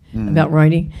writing, about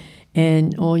writing,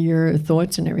 and all your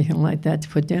thoughts and everything like that to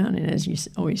put down. And as you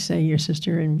always say, your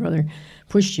sister and brother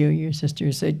pushed you. Your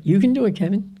sister said, you can do it,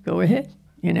 Kevin. Go ahead,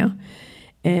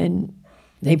 And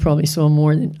they probably saw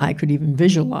more than I could even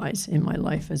visualize in my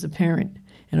life as a parent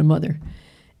and a mother.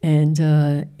 And,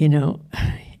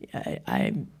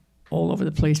 I'm all over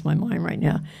the place, my mind right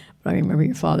now. But I remember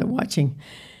your father watching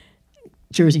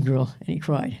Jersey Girl, and he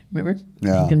cried. Remember?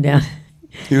 Yeah. He come down.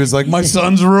 He was like, my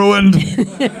son's ruined.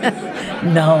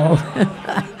 No.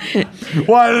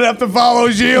 Why did I have to follow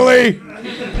Gigli?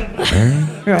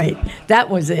 Right. That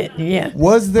was it. Yeah.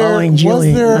 Was there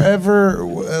ever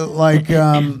like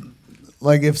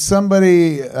if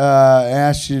somebody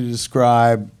asked you to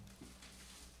describe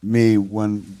me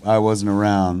when I wasn't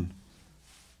around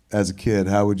as a kid,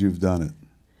 how would you have done it?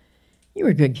 You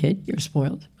were a good kid. You were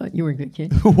spoiled, but you were a good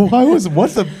kid. What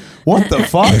the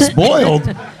fuck? Spoiled?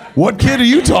 What kid are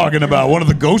you talking about? One of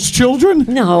the ghost children?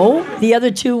 No, the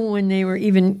other two, when they were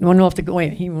went off to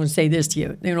wait, he won't say this to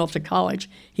you. They went off to college.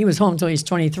 He was home until he's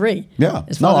 23. Yeah.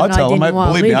 No, I tell him.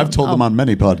 Believe me, I've told them on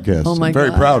many podcasts. Oh my I'm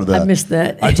very God. proud of that. I missed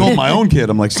that. I told my own kid,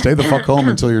 I'm like, stay the fuck home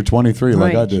until you're 23,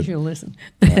 like I did. You should listen.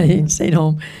 He stayed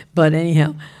home. But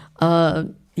anyhow,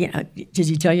 did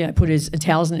he tell you I put his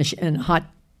towels in a hot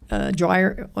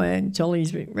dryer until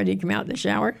he's ready to come out in the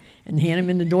shower and hand him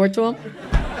in the door to him?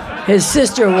 His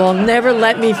sister will never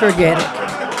let me forget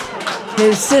it.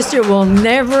 His sister will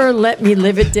never let me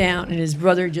live it down. And his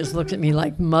brother just looked at me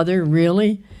like, Mother,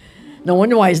 really? No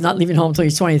wonder why he's not leaving home until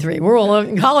he's 23. We're all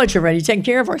in college already, taking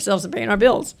care of ourselves and paying our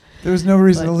bills. There was no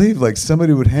reason to leave. Like,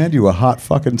 somebody would hand you a hot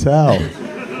fucking towel.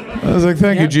 I was like,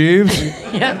 thank you, Jeeves.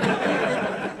 Yeah.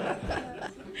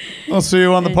 I'll see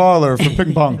you on the parlor for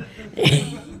ping pong.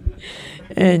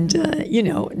 And,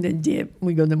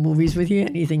 we go to the movies with you.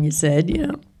 Anything you said,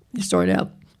 you started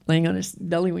out laying on his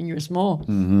belly when you were small.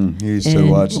 Mm-hmm. He used to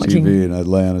watch TV, and I'd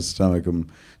lay on his stomach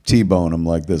and T-bone him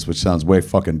like this, which sounds way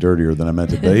fucking dirtier than I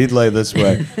meant it. But he'd lay this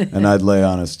way, and I'd lay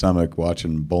on his stomach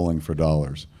watching Bowling for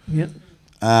Dollars. Yep.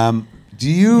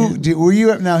 Were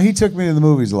you? Now, he took me to the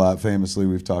movies a lot, famously.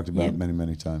 We've talked about it many,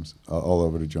 many times, all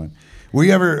over the joint.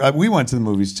 We went to the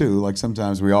movies too. Like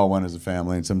sometimes we all went as a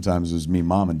family, and sometimes it was me,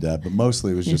 mom, and dad. But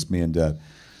mostly it was just me and dad.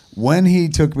 When he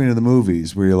took me to the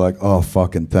movies, where you're like, oh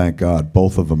fucking thank God,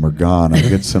 both of them are gone. I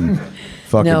get some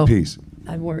fucking peace.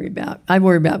 I worry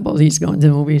about both these going to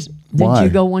the movies. Didn't you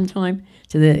go one time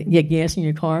to get gas in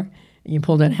your car, and you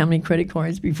pulled out how many credit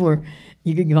cards before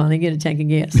you could finally get a tank of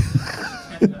gas?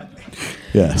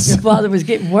 Yes. Your father was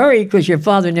getting worried because your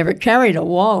father never carried a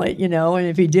wallet, and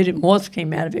if he did it, moths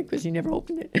came out of it because he never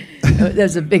opened it.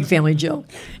 That's a big family joke.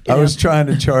 I was trying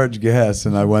to charge gas,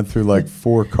 and I went through like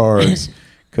 4 cards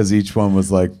because each one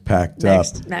was like packed up.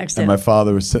 Maxed and out. my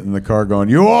father was sitting in the car going,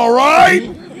 "You all right?"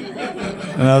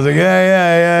 And I was like,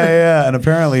 yeah. And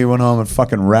apparently he went home and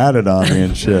fucking ratted on me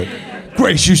and shit.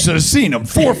 Grace, you should have seen him.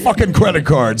 4 fucking credit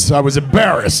cards. I was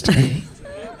embarrassed.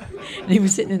 He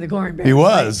was sitting in the car embarrassed. He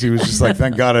was. He was just like,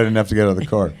 thank God I didn't have to get out of the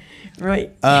car.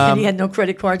 Right. And he had no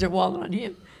credit cards or wallet on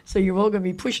him. So you're all going to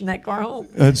be pushing that car home.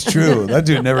 That's true. That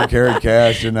dude never carried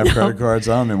cash, didn't have credit cards.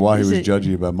 I don't know why he was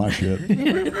judgy about my shit.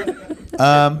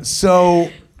 So,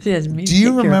 do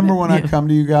you remember when I come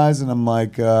to you guys and I'm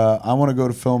like, I want to go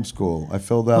to film school? I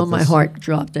filled out my heart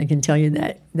dropped. I can tell you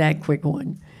that quick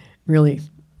one. Really.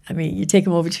 I mean, you take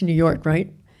him over to New York,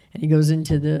 right? And he goes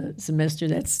into the semester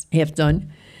that's half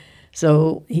done.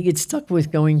 So he gets stuck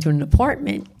with going to an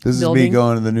apartment. This building. is me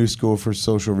going to the New School for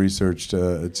Social Research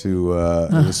in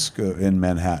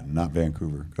Manhattan, not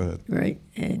Vancouver. Go ahead. Right.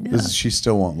 And she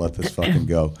still won't let this fucking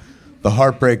go. The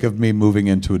heartbreak of me moving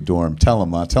into a dorm. Tell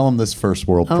him this first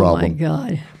world problem. Oh my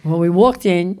God. Well, we walked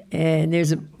in and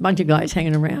there's a bunch of guys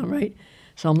hanging around, right?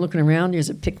 So I'm looking around. There's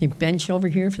a picnic bench over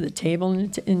here for the table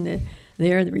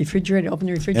the refrigerator. Open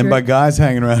the refrigerator. And by guys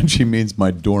hanging around, she means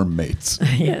my dorm mates.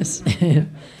 Yes.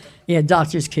 Yeah,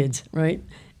 doctor's kids, right?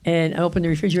 And I opened the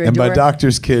refrigerator and door. by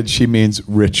doctor's kids, she means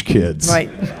rich kids. Right.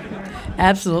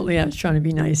 Absolutely. I was trying to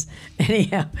be nice.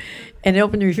 Anyhow, and I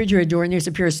opened the refrigerator door, and there's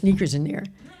a pair of sneakers in there.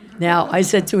 Now, I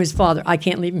said to his father, I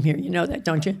can't leave him here. You know that,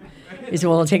 don't you? He said,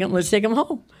 well, let's take him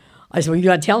home. I said, well, you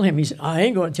got to tell him. He said, I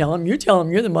ain't going to tell him. You tell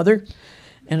him. You're the mother.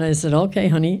 And I said, okay,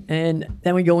 honey. And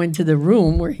then we go into the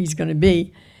room where he's going to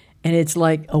be. And it's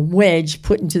like a wedge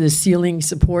put into the ceiling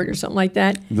support or something like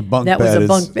that. The bunk that bed was a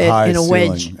bunk is bed high in a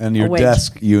wedge. Ceiling, and your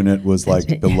desk unit was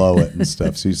like below it and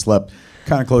stuff. So you slept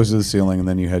kind of close to the ceiling, and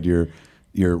then you had your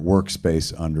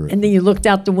workspace under it. And then you looked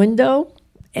out the window,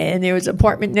 and there was an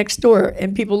apartment next door,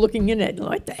 and people looking in it.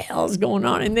 What the hell is going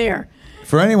on in there?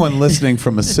 For anyone listening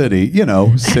from a city,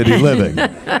 city living.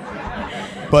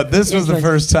 But this was the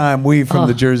first time we from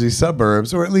the Jersey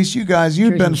suburbs, or at least you guys,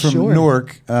 you'd been from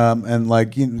Newark, and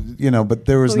like, but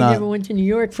there was not. We never went to New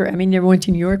York never went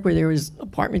to New York where there was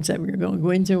apartments that we were going to go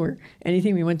into or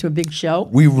anything. We went to a big show.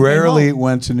 We rarely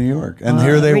went to New York. And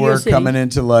here they were City. coming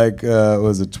into like,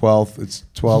 was it 12th? It's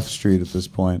 12th Street at this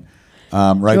point.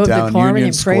 Right Drove down the car Union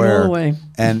and prayed all Square, the way.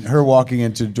 and her walking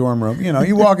into a dorm room.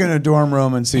 You walk into a dorm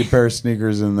room and see a pair of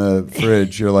sneakers in the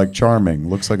fridge. You're like, charming.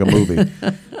 Looks like a movie.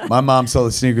 My mom saw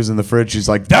the sneakers in the fridge. She's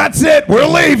like, that's it. We're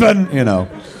leaving.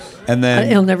 And then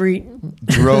he'll never eat.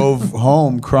 Drove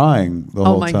home crying the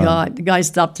whole time. Oh my God! The guy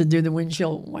stopped to do the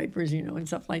windshield wipers, and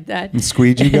stuff like that. And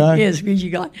squeegee guy. Yeah, squeegee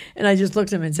guy. And I just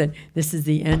looked at him and said, "This is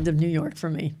the end of New York for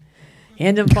me."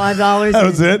 Hand him $5. That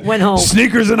was it. Went home.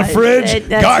 Sneakers in a fridge.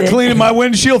 Guy cleaning my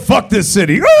windshield. Fuck this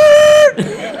city.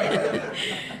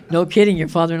 No kidding. Your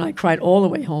father and I cried all the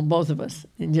way home, both of us,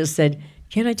 and just said,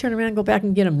 "Can't I turn around and go back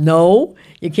and get him?" No,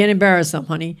 you can't embarrass them,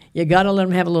 honey. You got to let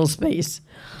them have a little space.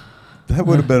 That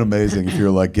would have been amazing if you were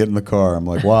like, get in the car. I'm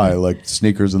like, why? Like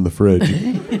sneakers in the fridge.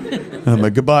 And I'm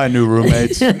like, goodbye, new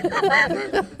roommates.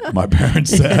 My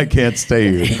parents say I can't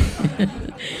stay here.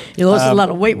 You lost a lot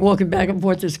of weight walking back and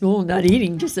forth to school and not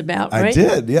eating just about, right? I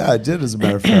did, yeah, I did, as a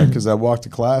matter of fact, because I walked to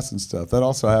class and stuff. That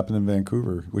also happened in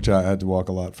Vancouver, which I had to walk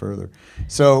a lot further.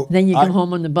 So then you come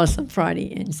home on the bus on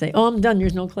Friday and say, oh, I'm done.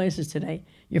 There's no classes today.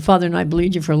 Your father and I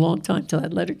believed you for a long time till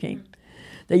that letter came.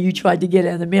 That you tried to get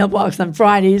in the mailbox on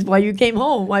Fridays while you came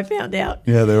home. I found out.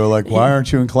 Yeah, they were like, why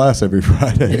aren't you in class every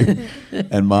Friday?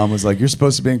 And Mom was like, you're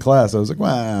supposed to be in class. I was like,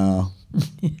 wow.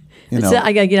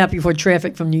 I got to get out before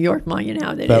traffic from New York, mind you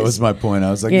now. That was my point.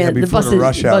 I was like, before the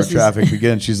rush hour traffic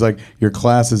begins. She's like, your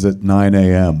class is at 9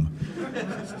 a.m.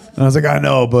 And I was like, I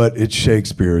know, but it's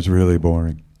Shakespeare. It's really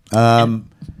boring.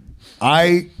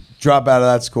 I dropped out of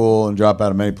that school and dropped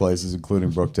out of many places,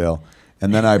 including Brookdale.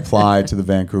 And then I applied to the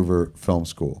Vancouver Film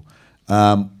School.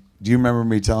 Do you remember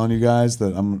me telling you guys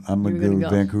that I'm going to go to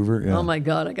Vancouver? Yeah. Oh, my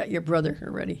God. I got your brother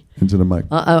already. Into the mic.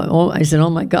 I said, oh,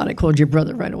 my God. I called your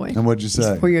brother right away. And what'd you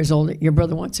say? He's 4 years older. Your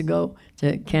brother wants to go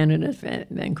to Canada,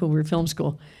 Vancouver Film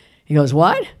School. He goes,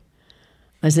 what?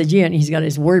 I said, yeah, and he's got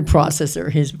his word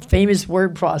processor, his famous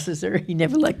word processor he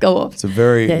never let go of. It's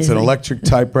an electric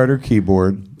typewriter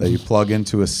keyboard that you plug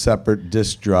into a separate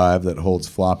disk drive that holds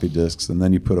floppy disks, and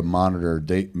then you put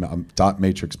a dot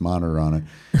matrix monitor on it,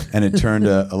 and it turned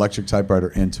an electric typewriter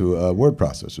into a word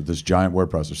processor, this giant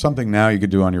word processor. Something now you could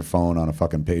do on your phone on a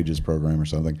fucking Pages program or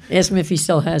something. Ask him if he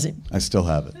still has it. I still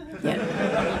have it.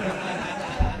 Yeah.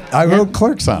 I wrote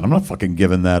Clerks on. I'm not fucking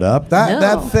giving that up.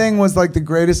 That thing was like the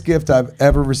greatest gift I've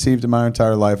ever received in my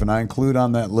entire life, and I include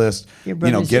on that list,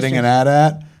 getting an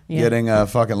AT-AT, getting a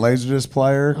fucking Laserdisc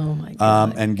player, oh my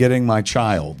God. And getting my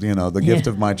child. The gift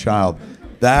of my child.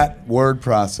 That word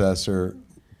processor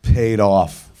paid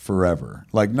off forever.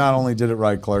 Like, not only did it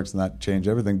write Clerks and that changed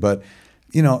everything, but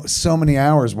so many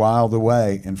hours whiled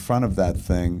away in front of that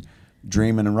thing,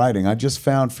 dreaming and writing. I just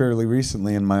found fairly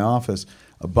recently in my office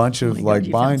a bunch of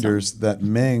binders that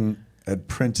Ming had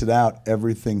printed out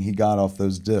everything he got off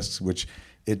those discs, which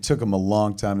it took him a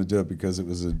long time to do it because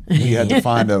he had to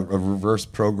find a reverse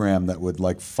program that would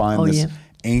find this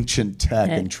ancient tech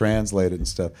and translate it and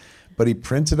stuff. But he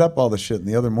printed up all the shit. And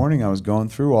the other morning I was going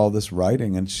through all this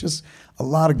writing, and it's just a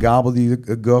lot of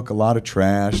gobbledygook, a lot of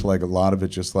trash, a lot of it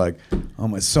just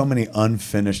so many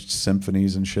unfinished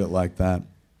symphonies and shit like that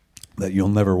you'll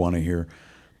never want to hear.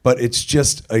 But it's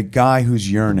just a guy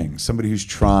who's yearning, somebody who's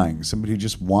trying, somebody who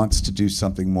just wants to do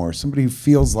something more, somebody who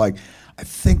feels like,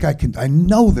 I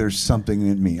know there's something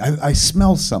in me. I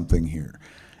smell something here.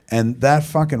 And that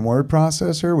fucking word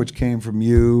processor, which came from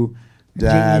you,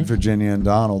 Dad, Virginia, and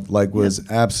Donald, was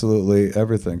absolutely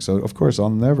everything. So, of course,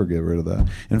 I'll never get rid of that.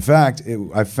 In fact,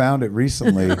 I found it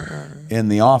recently in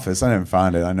the office. I didn't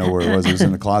find it. I know where it was. It was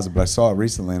in the closet, but I saw it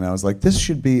recently, and I was like, this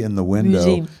should be in the window.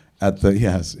 Museum.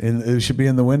 It should be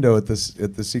in the window at the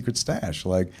secret stash.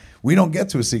 We don't get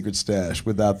to a secret stash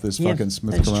without this fucking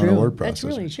Smith Corona word processor. That's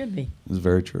really should be. It's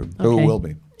very true. Okay. It will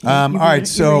be. All right,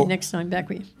 so next time back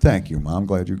with you. Thank you, Mom. I'm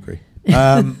glad you agree.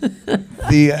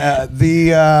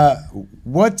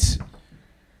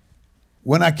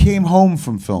 When I came home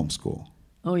from film school.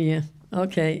 Oh yeah.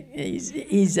 Okay,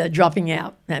 he's dropping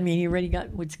out. I mean, you already got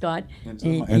with Scott.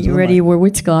 You already were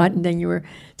with Scott, and then you were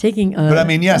taking. But I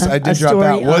mean, yes, I did drop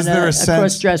out. Was there a sense? A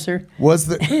cross-dresser. Was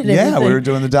there? Yeah, we were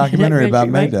doing the documentary about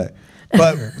Mayday.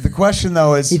 But the question,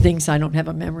 though, is... He thinks I don't have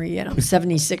a memory yet. I'm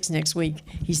 76 next week.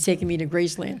 He's taking me to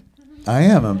Graceland. I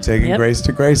am. I'm taking Grace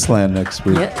to Graceland next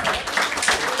week. Yep.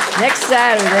 Next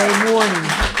Saturday morning.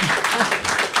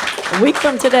 A week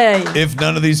from today. If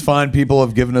none of these fine people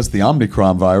have given us the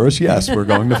Omicron virus, yes, we're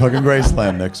going to fucking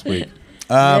Graceland next week.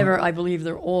 I believe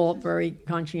they're all very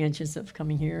conscientious of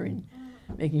coming here and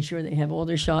making sure they have all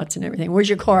their shots and everything. Where's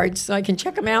your cards so I can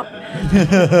check them out?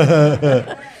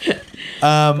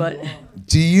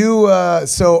 Do you?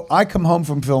 So I come home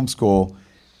from film school.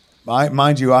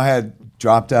 Mind you, I had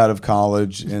dropped out of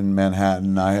college in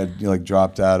Manhattan. I had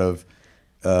dropped out of,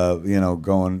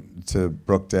 going to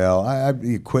Brookdale. I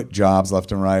quit jobs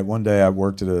left and right. One day I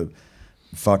worked at a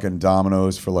fucking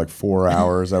Domino's for 4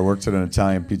 hours. I worked at an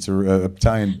Italian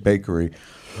bakery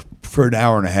for an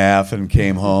hour and a half and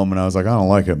came home, and I was like, I don't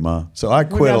like it, Ma. So I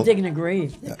quit. What about digging a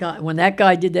grave? When that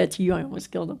guy did that to you, I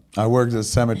almost killed him. I worked at a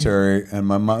cemetery, and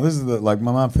my mom. My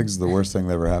mom thinks it's the worst thing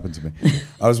that ever happened to me.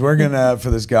 I was working for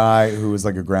this guy who was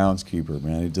like a groundskeeper,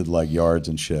 man. He did yards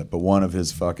and shit, but one of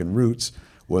his fucking roots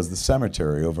was the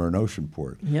cemetery over in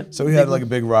Oceanport. Yep. So he had a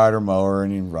big rider mower,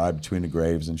 and he'd ride between the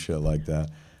graves and shit like that.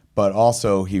 But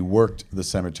also, he worked the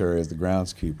cemetery as the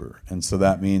groundskeeper. And so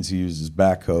that means he used his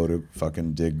backhoe to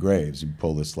fucking dig graves. He'd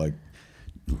pull this, I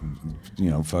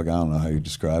don't know how you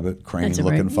describe it,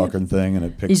 crane-looking fucking thing, and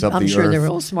it picks up the earth. I'm sure they're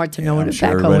all smart to know what a backhoe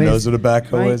everybody is. knows what a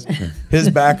backhoe is. His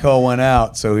backhoe went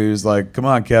out, so he was like, come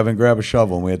on, Kevin, grab a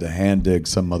shovel. And we had to hand dig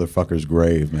some motherfucker's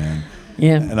grave, man.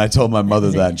 Yeah. And I told my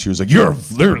mother that, and she was like,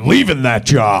 they're leaving that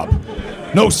job.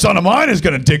 No son of mine is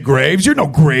going to dig graves. You're no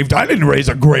grave. I didn't raise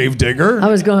a grave digger. I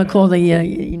was going to call the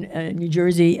New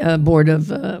Jersey board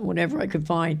of whatever I could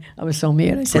find. I was so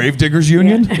mad. I said, Grave Diggers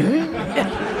Union?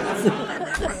 Yeah.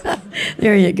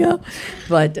 There you go.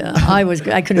 But I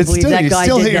couldn't believe that guy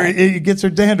did that. He gets her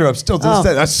dandruff still to this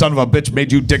day. That son of a bitch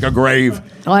made you dig a grave.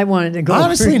 I wanted to go.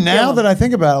 Honestly, now that I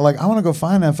think about it, I want to go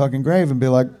find that fucking grave and be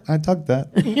like, I dug that.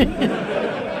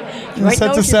 Right,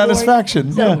 sense of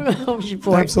satisfaction.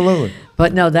 Absolutely.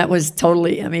 But no, that was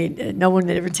totally, no one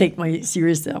would ever take me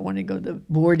serious. I wanted to go to the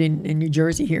board in New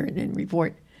Jersey here and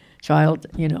report child,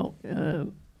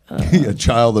 a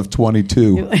child of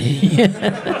 22.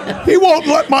 He won't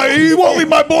leave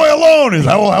my boy alone.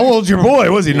 How old's your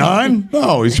boy? Was he 9?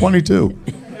 No, he's 22.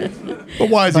 But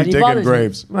why is he digging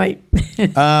graves? Right.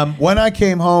 When I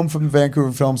came home from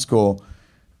Vancouver Film School,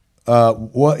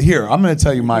 Here, I'm going to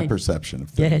tell you my perception of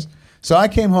things. Yes. So I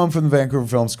came home from the Vancouver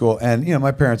Film School, and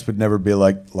my parents would never be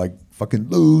like fucking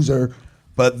loser,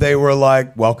 but they were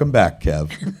like, "Welcome back, Kev,"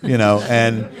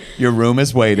 and your room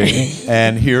is waiting,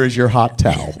 and here is your hot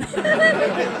towel.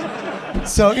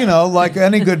 So, like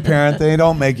any good parent, they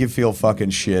don't make you feel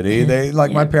fucking shitty. They,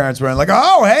 my parents were like,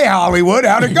 "Oh, hey, Hollywood,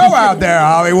 how'd it go out there,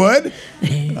 Hollywood?"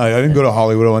 I didn't go to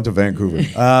Hollywood, I went to Vancouver.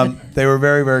 They were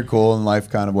very, very cool, and life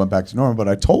kind of went back to normal, but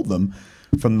I told them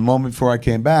from the moment before I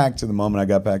came back to the moment I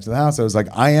got back to the house, I was like,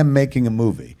 I am making a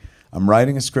movie. I'm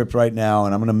writing a script right now,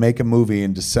 and I'm going to make a movie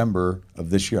in December of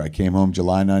this year. I came home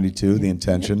July 92. The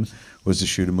intention was to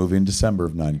shoot a movie in December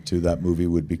of 92. That movie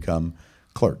would become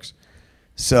Clerks.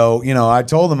 So, I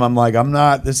told them, I'm like,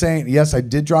 yes, I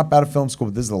did drop out of film school,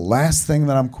 but this is the last thing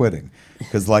that I'm quitting.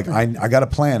 Because, I got a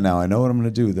plan now. I know what I'm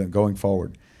going to do going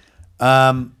forward.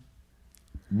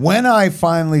 When I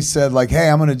finally said, hey,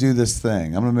 I'm going to do this thing,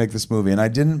 I'm going to make this movie, and I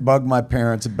didn't bug my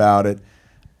parents about it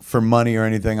for money or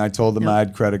anything. I told them I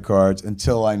had credit cards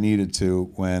until I needed to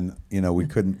when, we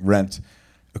couldn't rent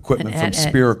equipment from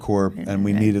Spiracorp, and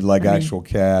we needed, actual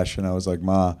cash. And I was like,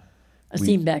 Ma. A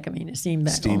Steenbeck.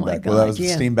 Steenbeck. Oh, my God. Well, that was the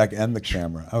Steenbeck and the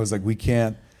camera. I was like, we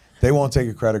can't. They won't take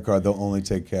a credit card. They'll only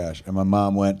take cash. And my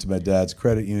mom went to my dad's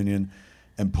credit union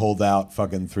and pulled out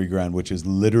fucking $3,000, which is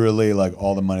literally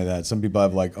all the money that some people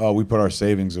have we put our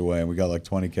savings away and we got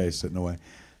 $20K sitting away.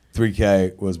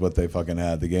 $3K was what they fucking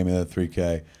had. They gave me that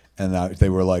 $3K, and they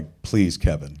were like, please,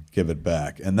 Kevin, give it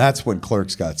back. And that's when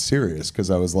Clerks got serious, because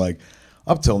I was like,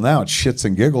 up till now, it's shits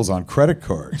and giggles on credit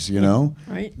cards,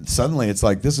 Right. Suddenly it's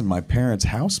like, this is my parents'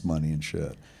 house money and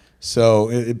shit. So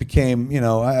it became, it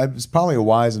was probably a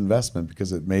wise investment,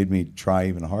 because it made me try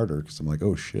even harder, because I'm like,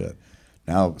 oh shit.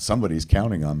 Now somebody's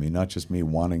counting on me, not just me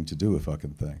wanting to do a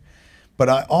fucking thing. But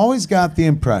I always got the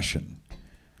impression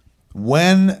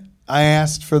when I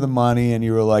asked for the money and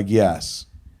you were like, yes.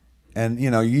 And,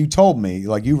 you told me,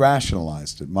 you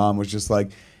rationalized it. Mom was just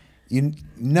like, you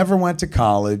never went to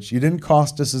college. You didn't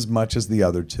cost us as much as the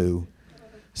other two.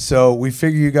 So we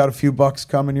figure you got a few bucks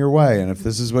coming your way. And if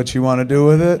this is what you want to do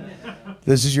with it,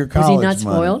 this is your college money. Was he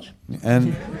not spoiled?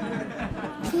 And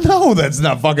no, that's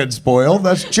not fucking spoiled.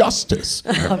 That's justice.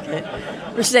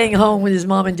 Okay. We're staying home with his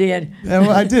mom and dad. And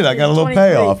I did. I got a little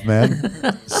payoff,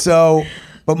 man. So,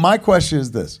 but my question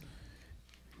is this.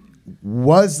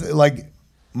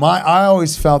 I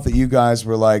always felt that you guys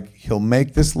were like, he'll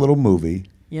make this little movie.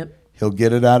 Yep. He'll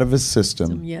get it out of his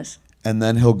system. Yes. And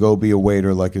then he'll go be a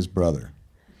waiter like his brother.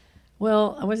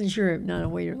 Well, I wasn't sure, not a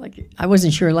waiter I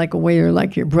wasn't sure like a waiter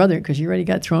like your brother, because you already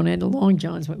got thrown into Long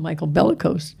John's with Michael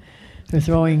Bellicose. They're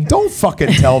throwing. Don't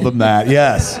fucking tell them that.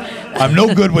 Yes. I'm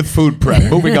no good with food prep.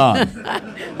 Moving on.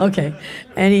 Okay.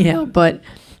 Anyhow, but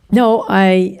no,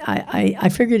 I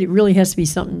figured it really has to be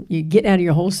something you get out of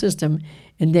your whole system,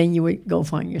 and then you would go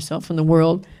find yourself in the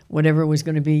world, whatever was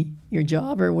going to be your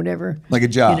job or whatever. Like a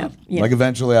job.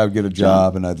 Eventually I would get a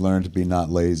job and I'd learn to be not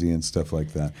lazy and stuff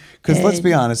like that. Because let's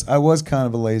be honest, I was kind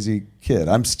of a lazy kid.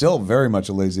 I'm still very much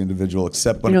a lazy individual,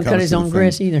 except when it comes to cut his own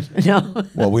grass either. No.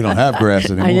 Well, we don't have grass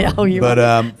anymore. I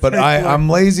know, but I'm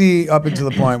lazy up until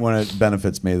the point when it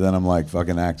benefits me. Then I'm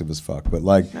fucking active as fuck.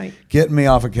 But getting me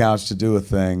off a couch to do a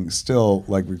thing still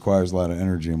requires a lot of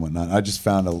energy and whatnot. I just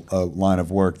found a line of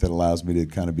work that allows me to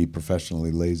kind of be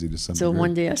professionally lazy to some degree. So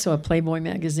one day I saw a Playboy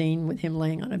magazine with him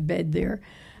laying on a bed there.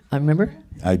 I remember.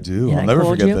 I do. I'll never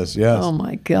forget this. Yes. Oh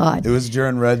my God. It was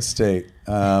during Red State.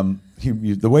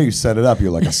 The way you set it up, you're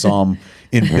like I saw him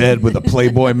in bed with a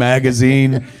Playboy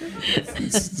magazine.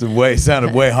 It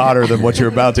sounded way hotter than what you're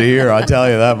about to hear. I'll tell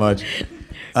you that much.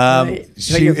 Right.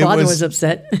 Your father was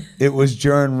upset. It was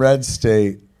during Red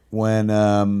State when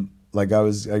I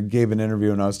gave an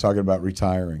interview and I was talking about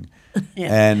retiring.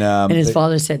 Yeah. And his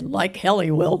father said, like hell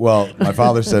he will. Well, my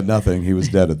father said nothing. He was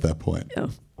dead at that point. Oh.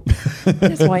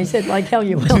 That's why he said, like hell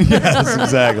you will. Yes,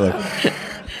 exactly.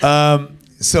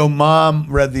 So Mom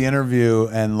read the interview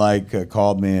and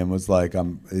called me and was like,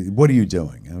 what are you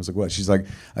doing? And I was like, what? She's like,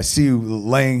 I see you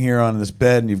laying here on this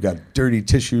bed and you've got dirty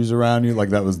tissues around you.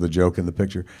 That was the joke in the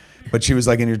picture. But she was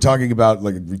like, and you're talking about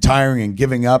retiring and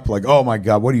giving up. Oh my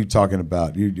God, what are you talking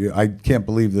about? I can't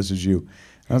believe this is you. And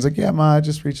I was like, yeah, Ma, I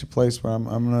just reached a place where I'm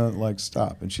gonna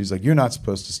stop. And she's like, you're not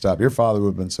supposed to stop. Your father would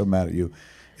have been so mad at you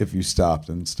if you stopped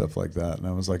and stuff like that. And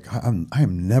I was like, I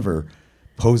am never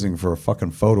posing for a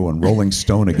fucking photo in Rolling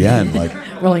Stone again.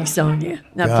 Rolling Stone, yeah.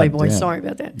 Not God Playboy. Damn. Sorry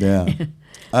about that. Yeah.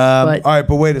 All right,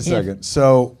 but wait a second. Yeah.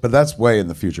 So, but that's way in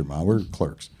the future, Ma. We're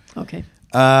Clerks. Okay.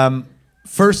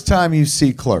 First time you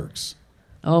see Clerks.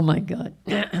 Oh my God.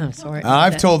 I'm sorry.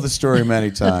 I've told the story many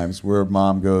times where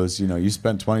Mom goes, you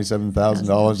spent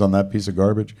 $27,000 on that piece of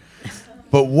garbage.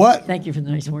 But what? Thank you for the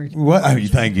nice words. What? I mean,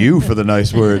 thank you for the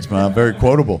nice words, Mom. Very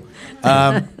quotable.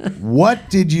 What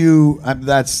did you?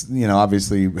 That's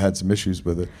obviously you had some issues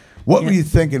with it. What were you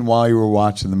thinking while you were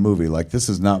watching the movie? Like, this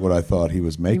is not what I thought he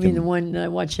was making. You mean the one I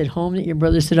watched at home that your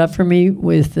brother set up for me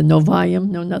with no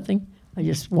volume, no nothing? I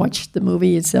just watched the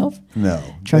movie itself. No,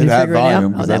 trying to figure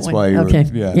volume, it out. that's why you okay.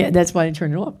 were. Yeah, that's why I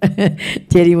turned it off.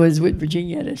 Daddy was with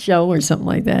Virginia at a show or something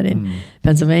like that in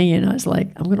Pennsylvania, and I was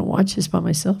like, I'm going to watch this by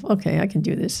myself. Okay, I can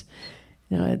do this.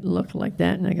 I look like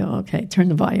that, and I go, okay, turn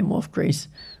the volume off, Grace.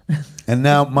 And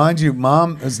now, mind you,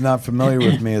 Mom is not familiar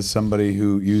with me as somebody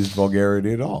who used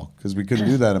vulgarity at all, because we couldn't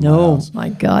do that in my house. My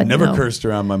God, I never no. cursed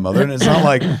around my mother, and it's not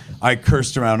like I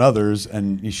cursed around others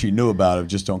and she knew about it.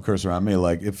 Just don't curse around me.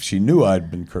 Like, if she knew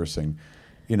I'd been cursing,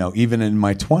 even in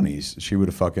my 20s, she would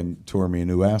have fucking tore me a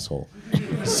new asshole.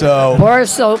 So a bar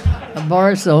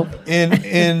of soap.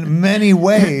 In many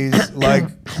ways,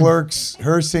 like Clerks,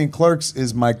 her seeing Clerks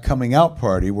is my coming out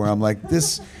party, where I'm like,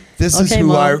 this is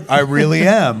who I really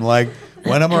am. Like,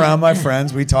 when I'm around my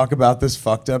friends, we talk about this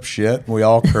fucked up shit. We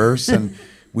all curse and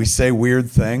we say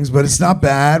weird things, but it's not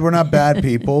bad. We're not bad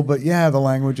people. But yeah, the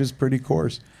language is pretty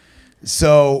coarse.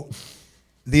 So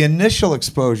the initial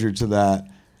exposure to that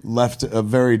left a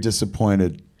very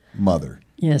disappointed mother.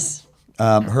 Yes.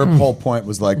 Her whole point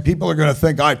was like, people are going to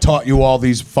think I taught you all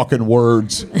these fucking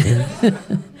words.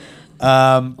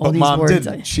 But Mom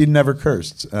didn't. She never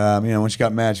cursed. When she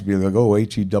got mad, she'd be like, "Oh,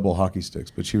 HE double hockey sticks,"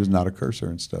 but she was not a cursor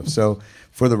and stuff. So,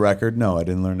 for the record, no, I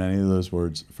didn't learn any of those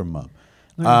words from Mom.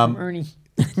 From Ernie.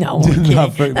 No,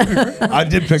 I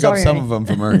did pick up some of them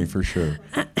from Ernie for sure.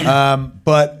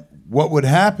 But what would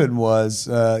happen was,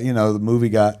 the movie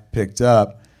got picked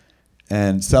up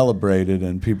and celebrated,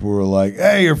 and people were like,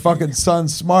 "Hey, your fucking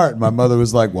son's smart." My mother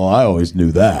was like, "Well, I always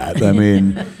knew that." I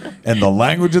mean, and the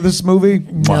language of this movie,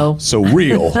 no, so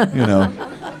real,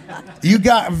 You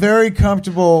got very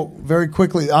comfortable very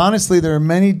quickly. Honestly, there are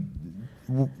many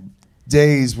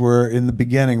days where in the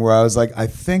beginning where I was like, I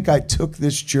think I took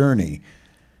this journey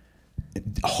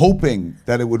hoping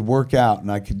that it would work out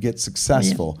and I could get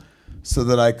successful. Yeah. So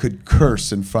that I could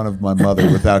curse in front of my mother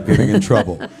without getting in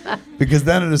trouble. Because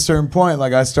then at a certain point,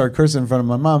 like I start cursing in front of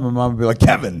my mom would be like,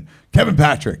 Kevin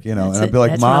Patrick, and I'd be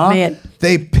like, Mom,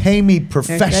 they pay me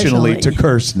professionally to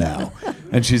curse now.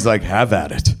 And she's like, have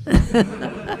at it.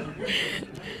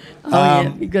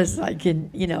 Because I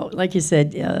can, like you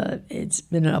said, it's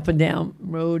been an up and down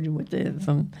road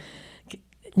from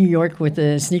New York with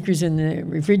the sneakers in the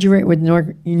refrigerator,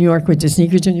 New York with the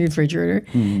sneakers in the refrigerator,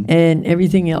 and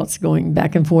everything else going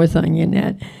back and forth on you and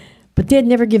that. But Dad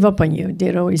never give up on you.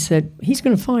 Dad always said, he's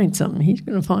going to find something. He's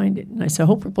going to find it. And I said, I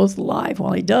hope we're both alive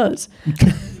while he does.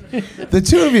 The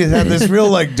two of you had this real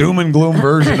like doom and gloom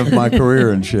version of my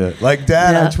career and shit. Like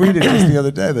Dad, I tweeted this the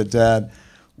other day that Dad,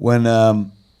 when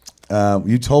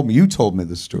you told me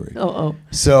this story.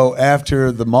 So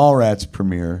after the Mallrats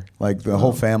premiere, like the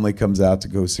whole family comes out to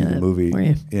go see the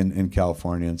movie in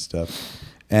California and stuff.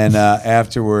 And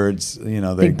afterwards, they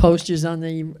big posters on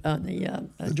the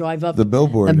drive up, the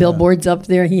billboard, billboards up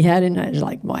there. He had it, and I was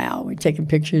like, "Wow!" We're taking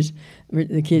pictures.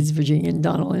 The kids, Virginia and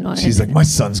Donald, and I. She's like, "My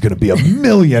son's going to be a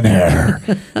millionaire,"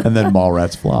 and then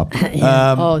Mallrats flopped.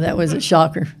 That was a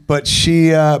shocker. But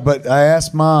but I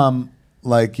asked Mom,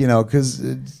 like, because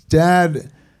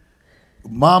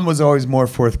Mom was always more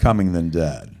forthcoming than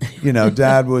Dad.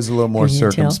 Dad was a little more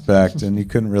circumspect, and you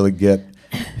couldn't really get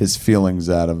his feelings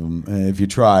out of him. And if you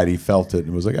tried, he felt it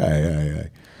and was like, "Hey."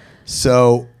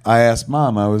 So I asked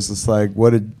Mom, I was just like,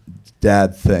 what did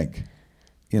Dad think?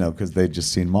 Because they'd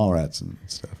just seen Mallrats and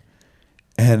stuff.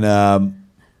 And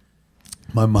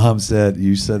my mom said,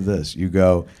 you said this. You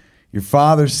go, your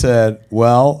father said,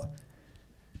 well,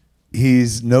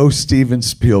 he's no Steven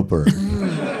Spielberg.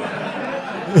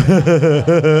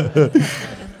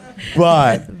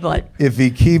 But if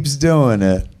he keeps doing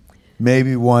it,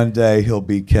 maybe one day he'll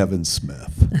be Kevin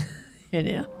Smith.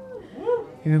 Yeah.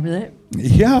 You remember that?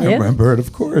 Yeah, I remember it,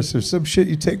 of course. There's some shit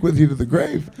you take with you to the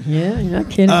grave. Yeah, you're not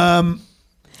kidding.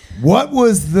 What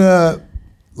was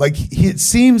it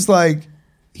seems like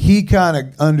he kind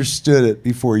of understood it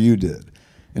before you did,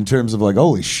 in terms of like,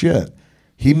 holy shit,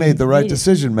 he made the right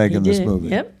decision making this movie.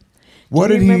 Yep. What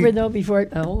Do did you remember though before?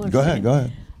 Hold on. Go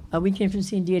ahead. We came from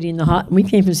seeing Daddy in the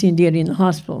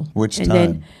hospital. Which and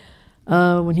time?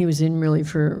 Then when he was in really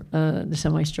for the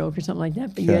semi-stroke or something like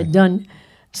that. But you had done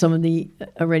some of the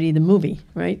movie,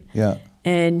 right? Yeah.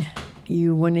 And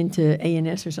you went into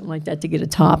A&S or something like that to get a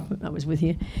top. I was with you.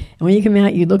 And when you came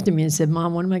out, you looked at me and said,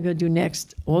 Mom, what am I going to do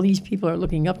next? All these people are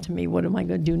looking up to me. What am I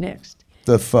going to do next?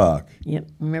 The fuck? Yep.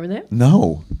 Remember that?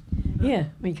 No. Yeah,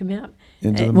 we come out.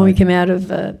 Into the when we mic. came out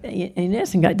of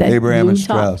A&S and got that Abraham blue and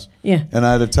Strauss. top. Yeah. And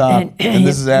I had a top, and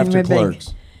this is after red bag.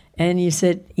 Clerks. And you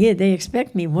said, yeah, they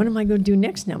expect me. What am I going to do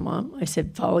next now, Mom? I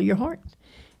said, follow your heart.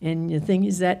 And the thing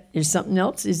is that there's something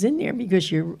else is in there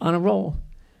because you're on a roll,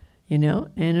 and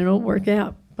it'll work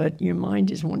out. But your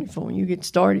mind is wonderful. When you get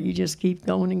started, you just keep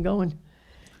going and going.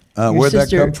 Where'd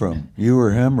that come from? You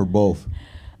or him or both?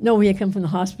 No, we had come from the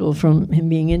hospital from him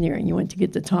being in there, and you went to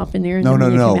get the top in there. And No. then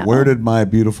when you came out- Where did my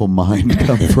beautiful mind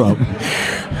come from?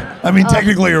 I mean,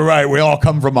 technically, you're right. We all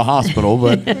come from a hospital,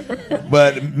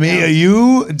 but me,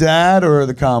 you, Dad, or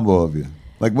the combo of you?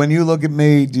 Like when you look at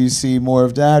me, do you see more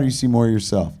of Dad, or you see more of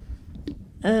yourself?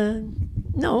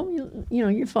 No,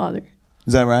 your father.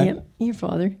 Is that right? Yep, your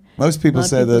father. Most people A lot of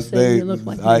say people that say they, you look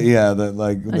like me. that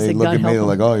like they said, look God at me, help they're 'em.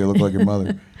 like, oh, you look like your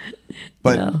mother.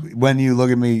 But No. when you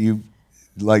look at me, you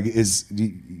like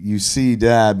you see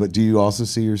Dad, but do you also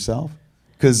see yourself?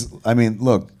 Because I mean,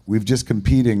 look, we've just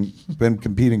been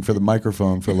competing for the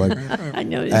microphone for like I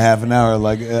know. a half an hour.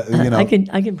 Like I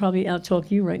can probably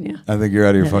outtalk you right now. I think you're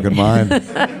out of your fucking mind.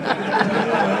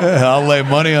 I'll lay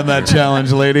money on that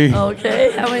challenge, lady.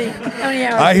 Okay. How many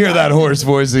hours? I hear that hoarse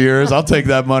voice of yours. I'll take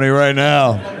that money right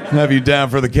now. Have you down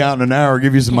for the count in an hour.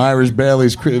 Give you some Irish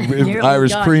Bailey's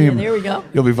Irish cream. Yeah, there we go.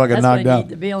 You'll be fucking That's knocked what I out. need,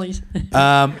 the Baileys.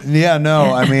 Yeah,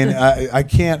 no, I mean, I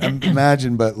can't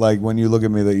imagine, but like when you look at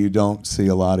me, that you don't see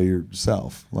a lot of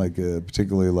yourself, like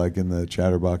particularly like in the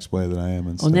chatterbox way that I am.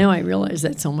 And Well, stuff. now I realize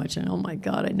that so much, and oh my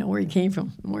God, I know where he came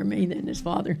from, more me than his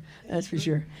father. That's for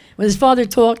sure. When his father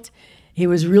talked, he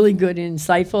was really good and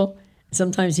insightful.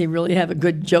 Sometimes he'd really have a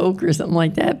good joke or something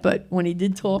like that. But when he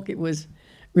did talk, it was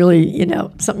really,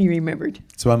 something you remembered.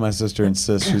 That's why my sister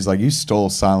insists. She's like, you stole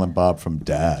Silent Bob from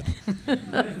Dad.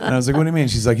 And I was like, what do you mean?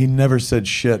 She's like, he never said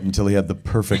shit until he had the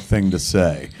perfect thing to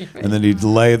say. And then he'd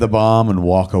lay the bomb and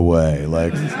walk away.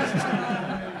 Like,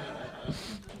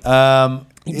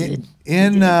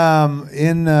 in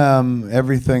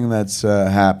everything that's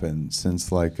happened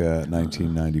since like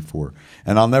 1994,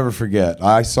 and I'll never forget,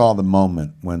 I saw the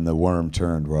moment when the worm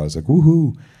turned where I was like,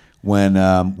 woohoo. When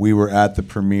we were at the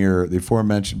premiere, the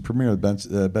aforementioned premiere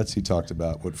that Betsy talked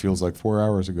about, what feels like 4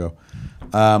 hours ago,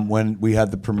 when we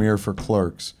had the premiere for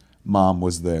Clerks, Mom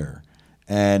was there.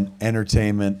 And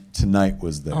Entertainment Tonight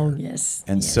was there. Oh, yes.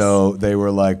 And yes. so they were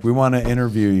like, we want to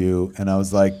interview you. And I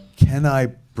was like, can I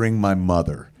bring my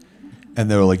mother?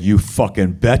 And they were like, you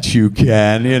fucking bet you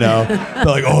can, They're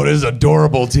like, oh, this is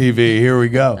adorable TV. Here we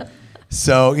go.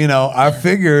 So, I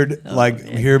figured,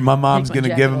 here, my mom's Take my going to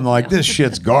jacket give him, off now. this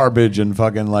shit's garbage and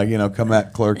fucking, come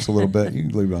at Clerks a little bit. You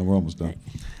can leave it on. We're almost done.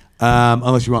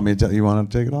 Unless you want me to you want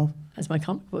to take it off? That's my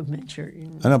comic book man shirt.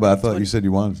 I know, but I thought you said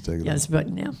you wanted to take it Yeah, off. it's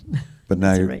button now. But now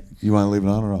That's you all right. you want to leave it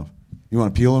on or off? You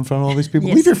want to peel in front of all these people?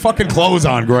 Yes. Leave your fucking clothes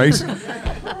on, Grace.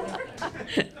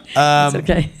 It's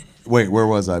okay. Wait, where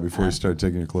was I before you started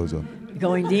taking your clothes off?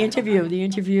 Going the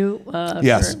interview.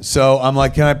 Yes. So I'm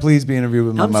like, can I please be interviewed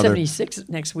with my I'm mother? 76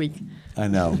 next week. I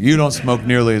know. You don't smoke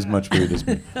nearly as much weed as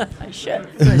me. I should.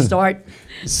 I'm going to start.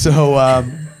 So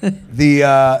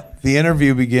the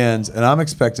interview begins, and I'm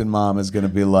expecting Mom is going to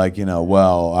be like,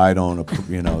 well, I don't,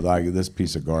 this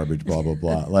piece of garbage, blah, blah,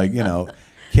 blah. Like,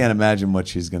 can't imagine what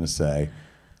she's going to say.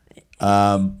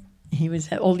 He was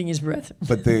holding his breath.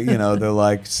 But they're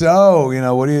like, so,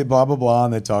 what do you, blah, blah, blah.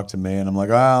 And they talk to me, and I'm like,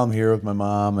 oh, I'm here with my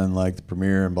mom and like the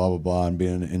premiere and blah, blah, blah, and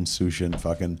being an insouciant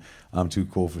fucking, I'm too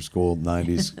cool for school,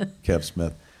 90s Kev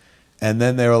Smith. And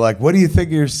then they were like, what do you think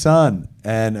of your son?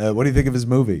 And what do you think of his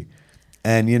movie?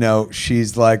 And,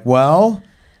 she's like, well,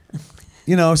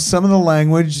 some of the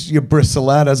language you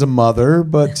bristle at as a mother,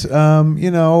 but,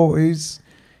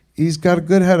 he's got a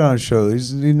good head on his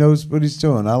shoulders. He knows what he's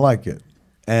doing. I like it.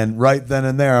 And right then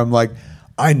and there, I'm like,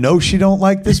 I know she don't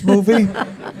like this movie,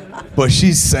 but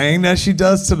she's saying that she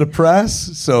does to the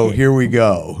press. So here we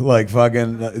go. Like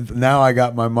fucking, now I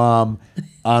got my mom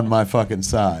on my fucking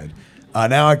side.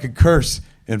 Now I could curse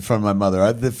in front of my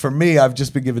mother. For me, I've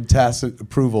just been given tacit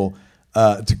approval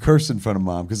to curse in front of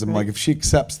Mom because I'm like, if she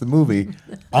accepts the movie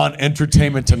on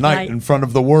Entertainment Tonight Right. in front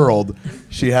of the world,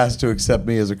 she has to accept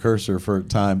me as a cursor for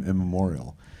time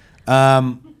immemorial.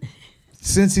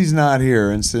 Since he's not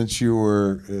here, and since you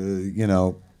were,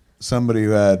 somebody who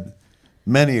had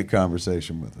many a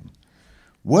conversation with him,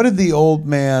 what did the old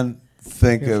man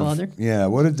think Your of? father? Yeah,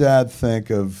 what did Dad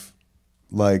think of?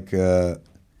 Like,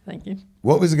 Thank you.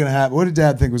 what was going to happen? What did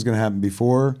Dad think was going to happen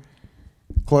before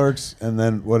Clerks, and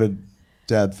then what did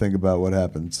Dad think about what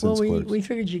happened since Well, Clerks? we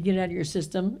figured you'd get out of your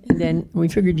system, and then we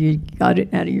figured you got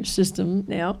it out of your system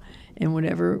now, and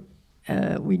whatever,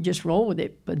 we just roll with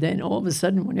it. But then all of a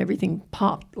sudden, when everything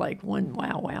popped, like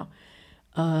wow,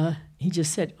 he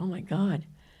just said, "Oh my God,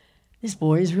 this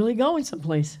boy is really going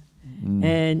someplace."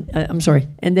 And I'm sorry.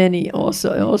 And then he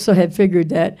also had figured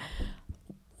that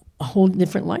a whole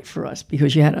different life for us,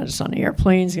 because you had us on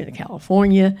airplanes going to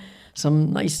California,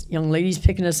 some nice young ladies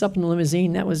picking us up in the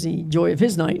limousine. That was the joy of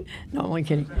his night. No, I'm only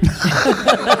kidding.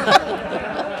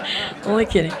 Only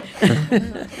kidding.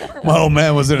 My old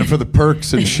man was in it for the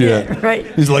perks and shit. Yeah, right.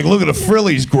 He's like, look at the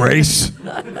frillies, Grace.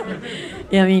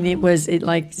 Yeah, I mean, it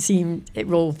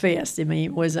rolled fast. I mean,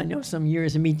 it was, I know, some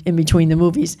years in between the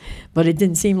movies, but it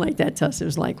didn't seem like that to us. It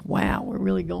was like, wow, we're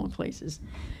really going places.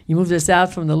 You moved us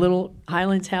out from the little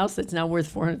Highlands house that's now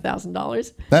worth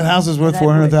 $400,000. That house is worth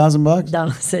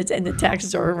 $400,000? And the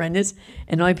taxes are horrendous,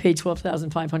 and I paid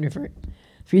 $12,500 for it.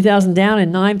 $3,000 down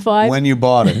and $9,500. When you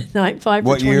bought it? $9,500 for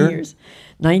what 20 year? years.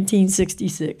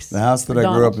 1966. The house that I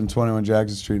grew up in, 21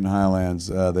 Jackson Street in Highlands,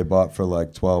 they bought for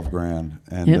like $12,000.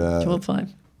 And yep,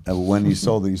 $12,500. When you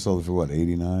sold it for what,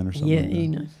 89 or something? Yeah, like that?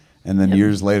 89. And then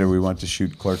years later, we went to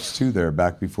shoot Clerks 2 there,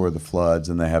 back before the floods,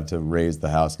 and they have to raise the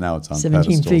house. Now it's on 17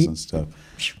 pedestals feet. and stuff.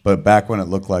 But back when it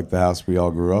looked like the house we all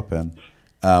grew up in,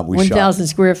 we 1,000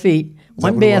 square feet,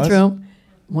 one what it was? bathroom,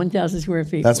 1,000 square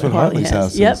feet. That's what Hartley's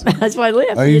house is. Yep, that's why I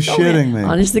live. Are you shitting me?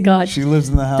 Honest to God. She lives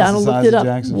in the house Donald the looked size it of up.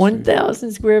 Jackson Street.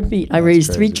 1,000 square feet. I raised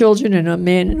crazy. 3 children and a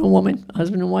man and a woman,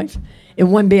 husband and wife,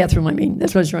 in one bathroom. I mean,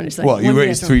 that's what I was trying to say. Well, you One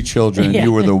raised bathroom. 3 children, and Yeah.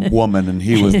 you were the woman, and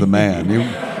he was the man.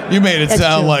 You made it That's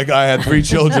sound true. like I had 3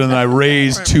 children, and I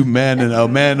raised 2 men, and a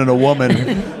man and a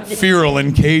woman, feral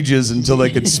in cages until they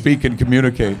could speak and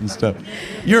communicate and stuff.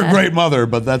 You're a great mother,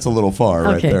 but that's a little far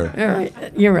right Okay, there. all right.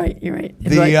 You're right.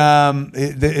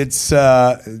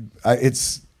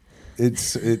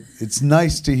 It's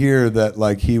nice to hear that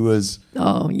like he was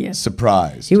Oh, yes.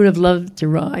 surprised. He would have loved to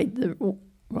ride the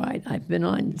ride I've been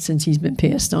on since he's been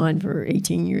passed on for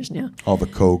 18 years now. All the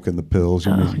coke and the pills.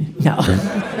 You mean? No.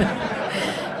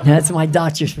 That's my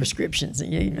doctor's prescriptions.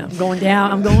 You know, I'm going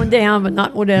down, but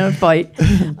not without a fight.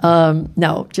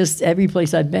 No, just every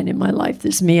place I've been in my life,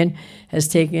 this man has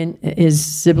taken his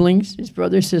siblings, his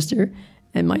brother, sister,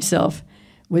 and myself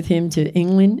with him to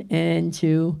England and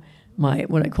to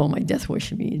what I call my death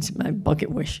wish. I mean, it's my bucket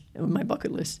wish, my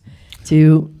bucket list,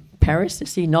 to Paris to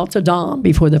see Notre Dame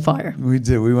before the fire. We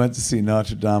did. We went to see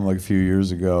Notre Dame like a few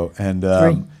years ago, and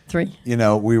Three. You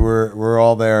know, we're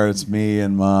all there. It's me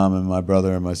and Mom and my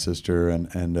brother and my sister, and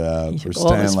we're took all of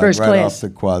staying us like first right class. off the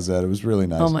Quasette. It was really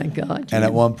nice. Oh my God! And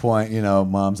at one point, you know,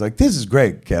 Mom's like, "This is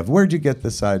great, Kev. Where'd you get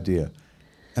this idea?"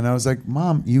 And I was like,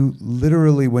 "Mom, you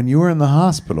literally, when you were in the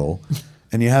hospital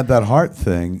and you had that heart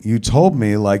thing, you told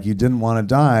me like you didn't want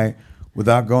to die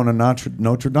without going to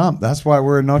Notre Dame. That's why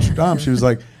we're in Notre Dame." She was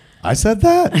like, "I said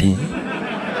that?"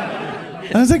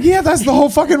 And I was like, "Yeah, that's the whole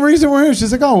fucking reason we're here."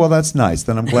 She's like, "Oh, well, that's nice.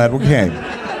 Then I'm glad we came."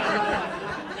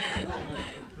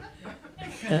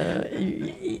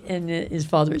 And his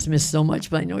father is missed so much,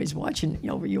 but I know he's watching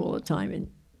over you all the time and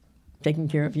taking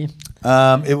care of you.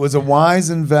 It was a wise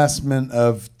investment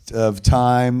of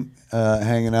time,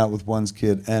 hanging out with one's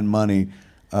kid, and money,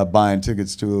 buying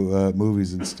tickets to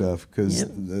movies and stuff, because Yep.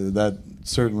 that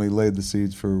certainly laid the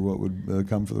seeds for what would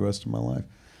come for the rest of my life.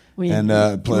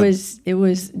 It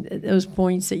was those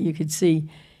points that you could see.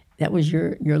 That was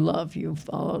your love. You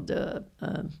followed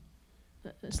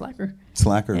Slacker.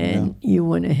 Slacker, And you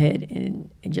went ahead and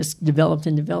just developed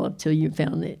till you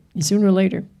found it. And sooner or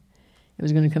later, it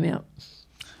was going to come out.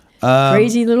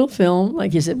 Crazy little film.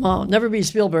 Like you said, Mom, never be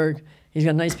Spielberg. He's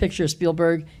got a nice picture of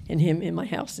Spielberg and him in my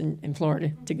house in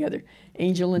Florida together.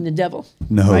 Angel and the Devil.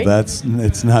 No, right?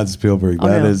 it's not Spielberg. Oh,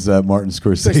 That no. is Martin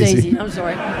Scorsese. Scorsese. I'm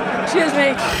sorry. Excuse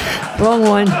me. Wrong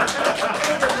one.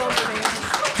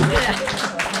 Yeah.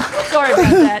 Sorry about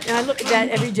that. And I look at that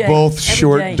every day. Both every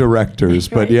short day. directors,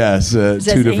 but Right. yes, It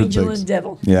says two different Angel things. and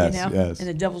Devil. Yes, you know? yes. And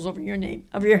the devil's over your name,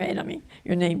 over your head. I mean,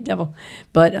 your name, Devil.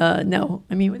 But no,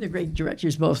 I mean, they're great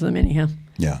directors, both of them, anyhow.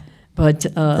 Yeah. But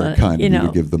Very kind you of you know,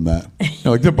 to give them that.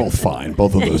 Like they're both fine,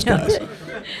 both of those guys,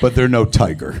 but they're no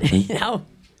tiger. you know.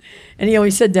 And he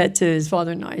always said that to his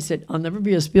father and I. said, "I'll never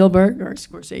be a Spielberg or a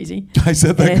Scorsese." I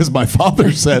said that because my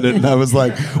father said it, and I was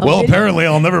like, "Well, did you? apparently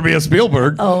I'll never be a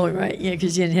Spielberg." Oh, right, yeah,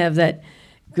 because you didn't have that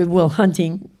Goodwill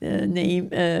Hunting name,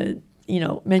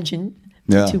 mentioned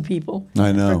Yeah. to two people.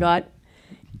 I know. Forgot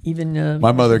even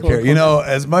My mother Michael cared. You know,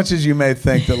 as much as you may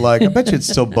think that, like, I bet you it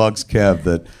still bugs Kev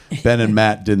that Ben and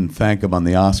Matt didn't thank him on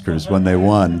the Oscars when they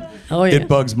won. Oh, yeah. It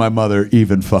bugs my mother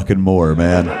even fucking more,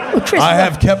 man. Chris I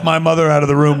Rock- have kept my mother out of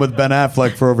the room with Ben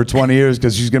Affleck for over 20 years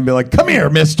because she's going to be like, "Come here,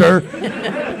 mister.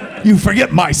 You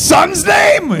forget my son's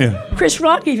name?" Yeah. Chris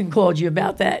Rock even called you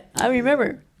about that. I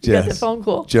remember. got the phone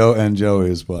call. Joe and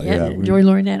Joey as well. Yeah, Joey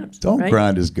Lauren Adams. Don't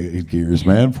grind his gears,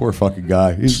 man. Poor fucking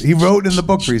guy. He wrote in the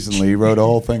book recently. He wrote a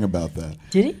whole thing about that.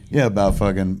 Did he? Yeah, about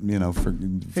fucking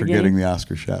forgetting the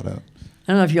Oscar shout out.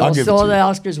 I don't know if you all saw the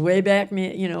Oscars way back,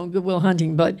 Good Will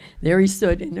Hunting, but there he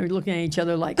stood, and they're looking at each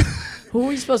other like, who are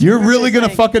we supposed to? You're really gonna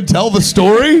fucking tell the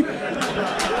story?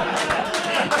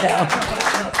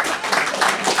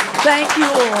 Thank you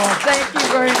all. Thank you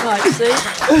very much. See?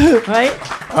 Right?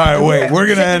 All right, wait. We're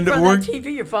going to end. We're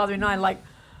TV, your father and I like,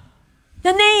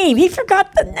 the name. He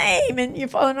forgot the name. And your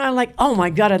father and I are like, oh, my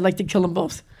God, I'd like to kill them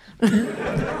both.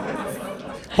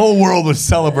 Whole world was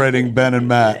celebrating Ben and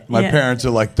Matt. My parents are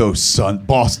like, those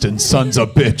Boston sons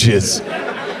of bitches.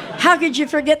 How could you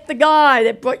forget the guy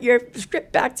that brought your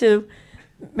script back to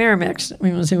Miramax?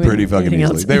 Pretty fucking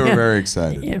easily. They were very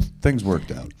excited. Yeah. Things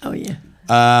worked out. Oh, yeah.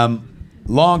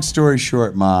 Long story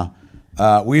short, Ma,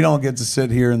 we don't get to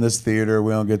sit here in this theater.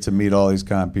 We don't get to meet all these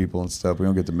kind of people and stuff. We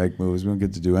don't get to make movies. We don't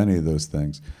get to do any of those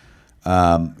things.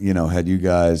 Had you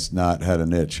guys not had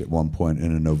an itch at one point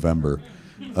in November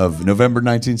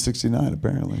 1969,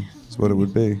 apparently, is what it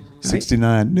would be. Right.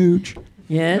 69, Nooch.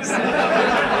 Yes.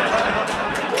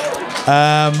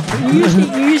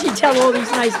 You usually tell all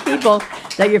these nice people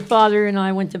that your father and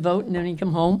I went to vote, and then we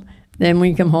come home.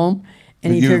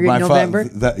 And he figured November.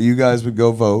 That you guys would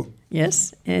go vote.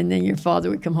 Yes, and then your father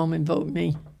would come home and vote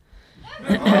me.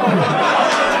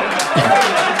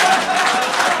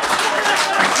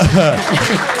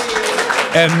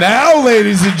 And now,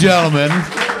 ladies and gentlemen,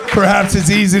 perhaps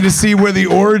it's easy to see where the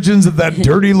origins of that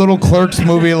dirty little Clerks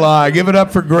movie lie. Give it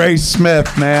up for Grace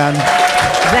Smith, man.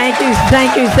 Thank you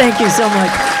so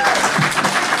much.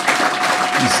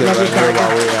 You sit right here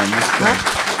while we end.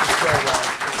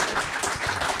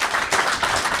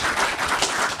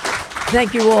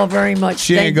 Thank you all very much.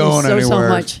 She ain't going anywhere. So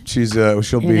much.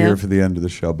 She'll be here for the end of the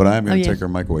show, but I'm going to take her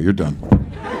mic away. You're done.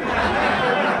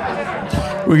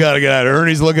 We got to get out of here.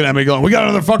 Ernie's looking at me going, we got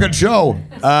another fucking show.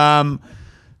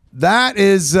 That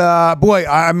is, boy,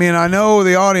 I mean, I know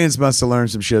the audience must have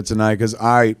learned some shit tonight because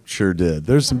I sure did.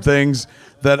 There's some things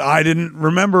that I didn't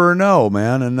remember or know,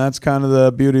 man, and that's kind of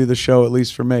the beauty of the show, at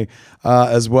least for me,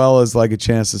 as well as like a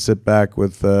chance to sit back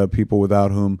with people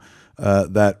without whom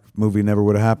that movie never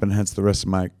would have happened, hence the rest of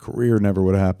my career never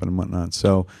would have happened and whatnot.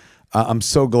 So I'm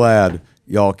so glad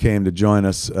y'all came to join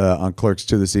us on Clerks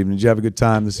 2 this evening. Did you have a good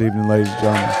time this evening, ladies and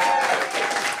gentlemen?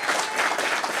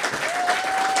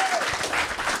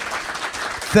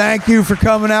 Thank you for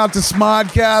coming out to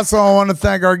Smodcastle. I want to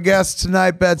thank our guests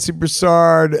tonight, Betsy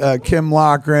Broussard, Kim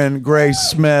Loughran, Grace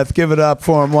Smith. Give it up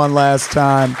for them one last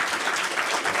time.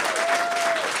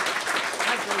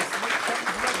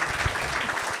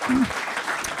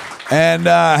 And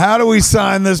how do we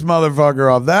sign this motherfucker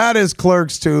off? That is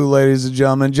Clerks 2, ladies and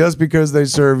gentlemen. Just because they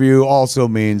serve you also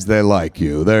means they like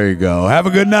you. There you go. Have a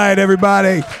good night,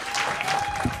 everybody.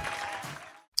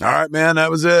 All right, man,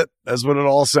 that was it. That's what it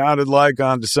all sounded like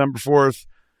on December 4th,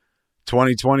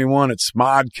 2021 at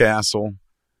Smodcastle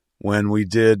when we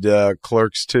did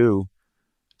Clerks 2,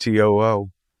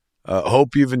 TOO.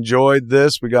 Hope you've enjoyed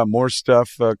this. We got more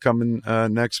stuff coming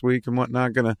next week and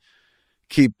whatnot. Going to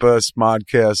keep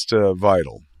Smodcast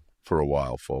vital for a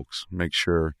while, folks. Make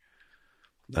sure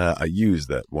I use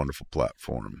that wonderful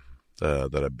platform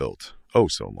that I built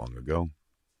so long ago,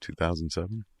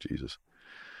 2007. Jesus.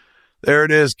 There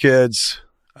it is, kids.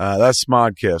 That's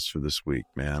Smodcast for this week,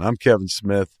 man. I'm Kevin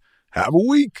Smith. Have a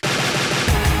week.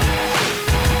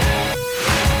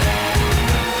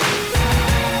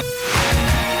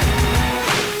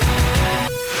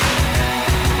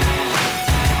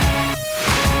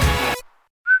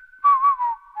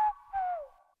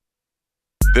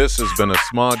 This has been a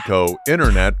Smodco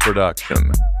Internet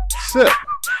production. SIP.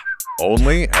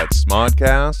 Only at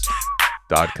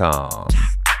smodcast.com.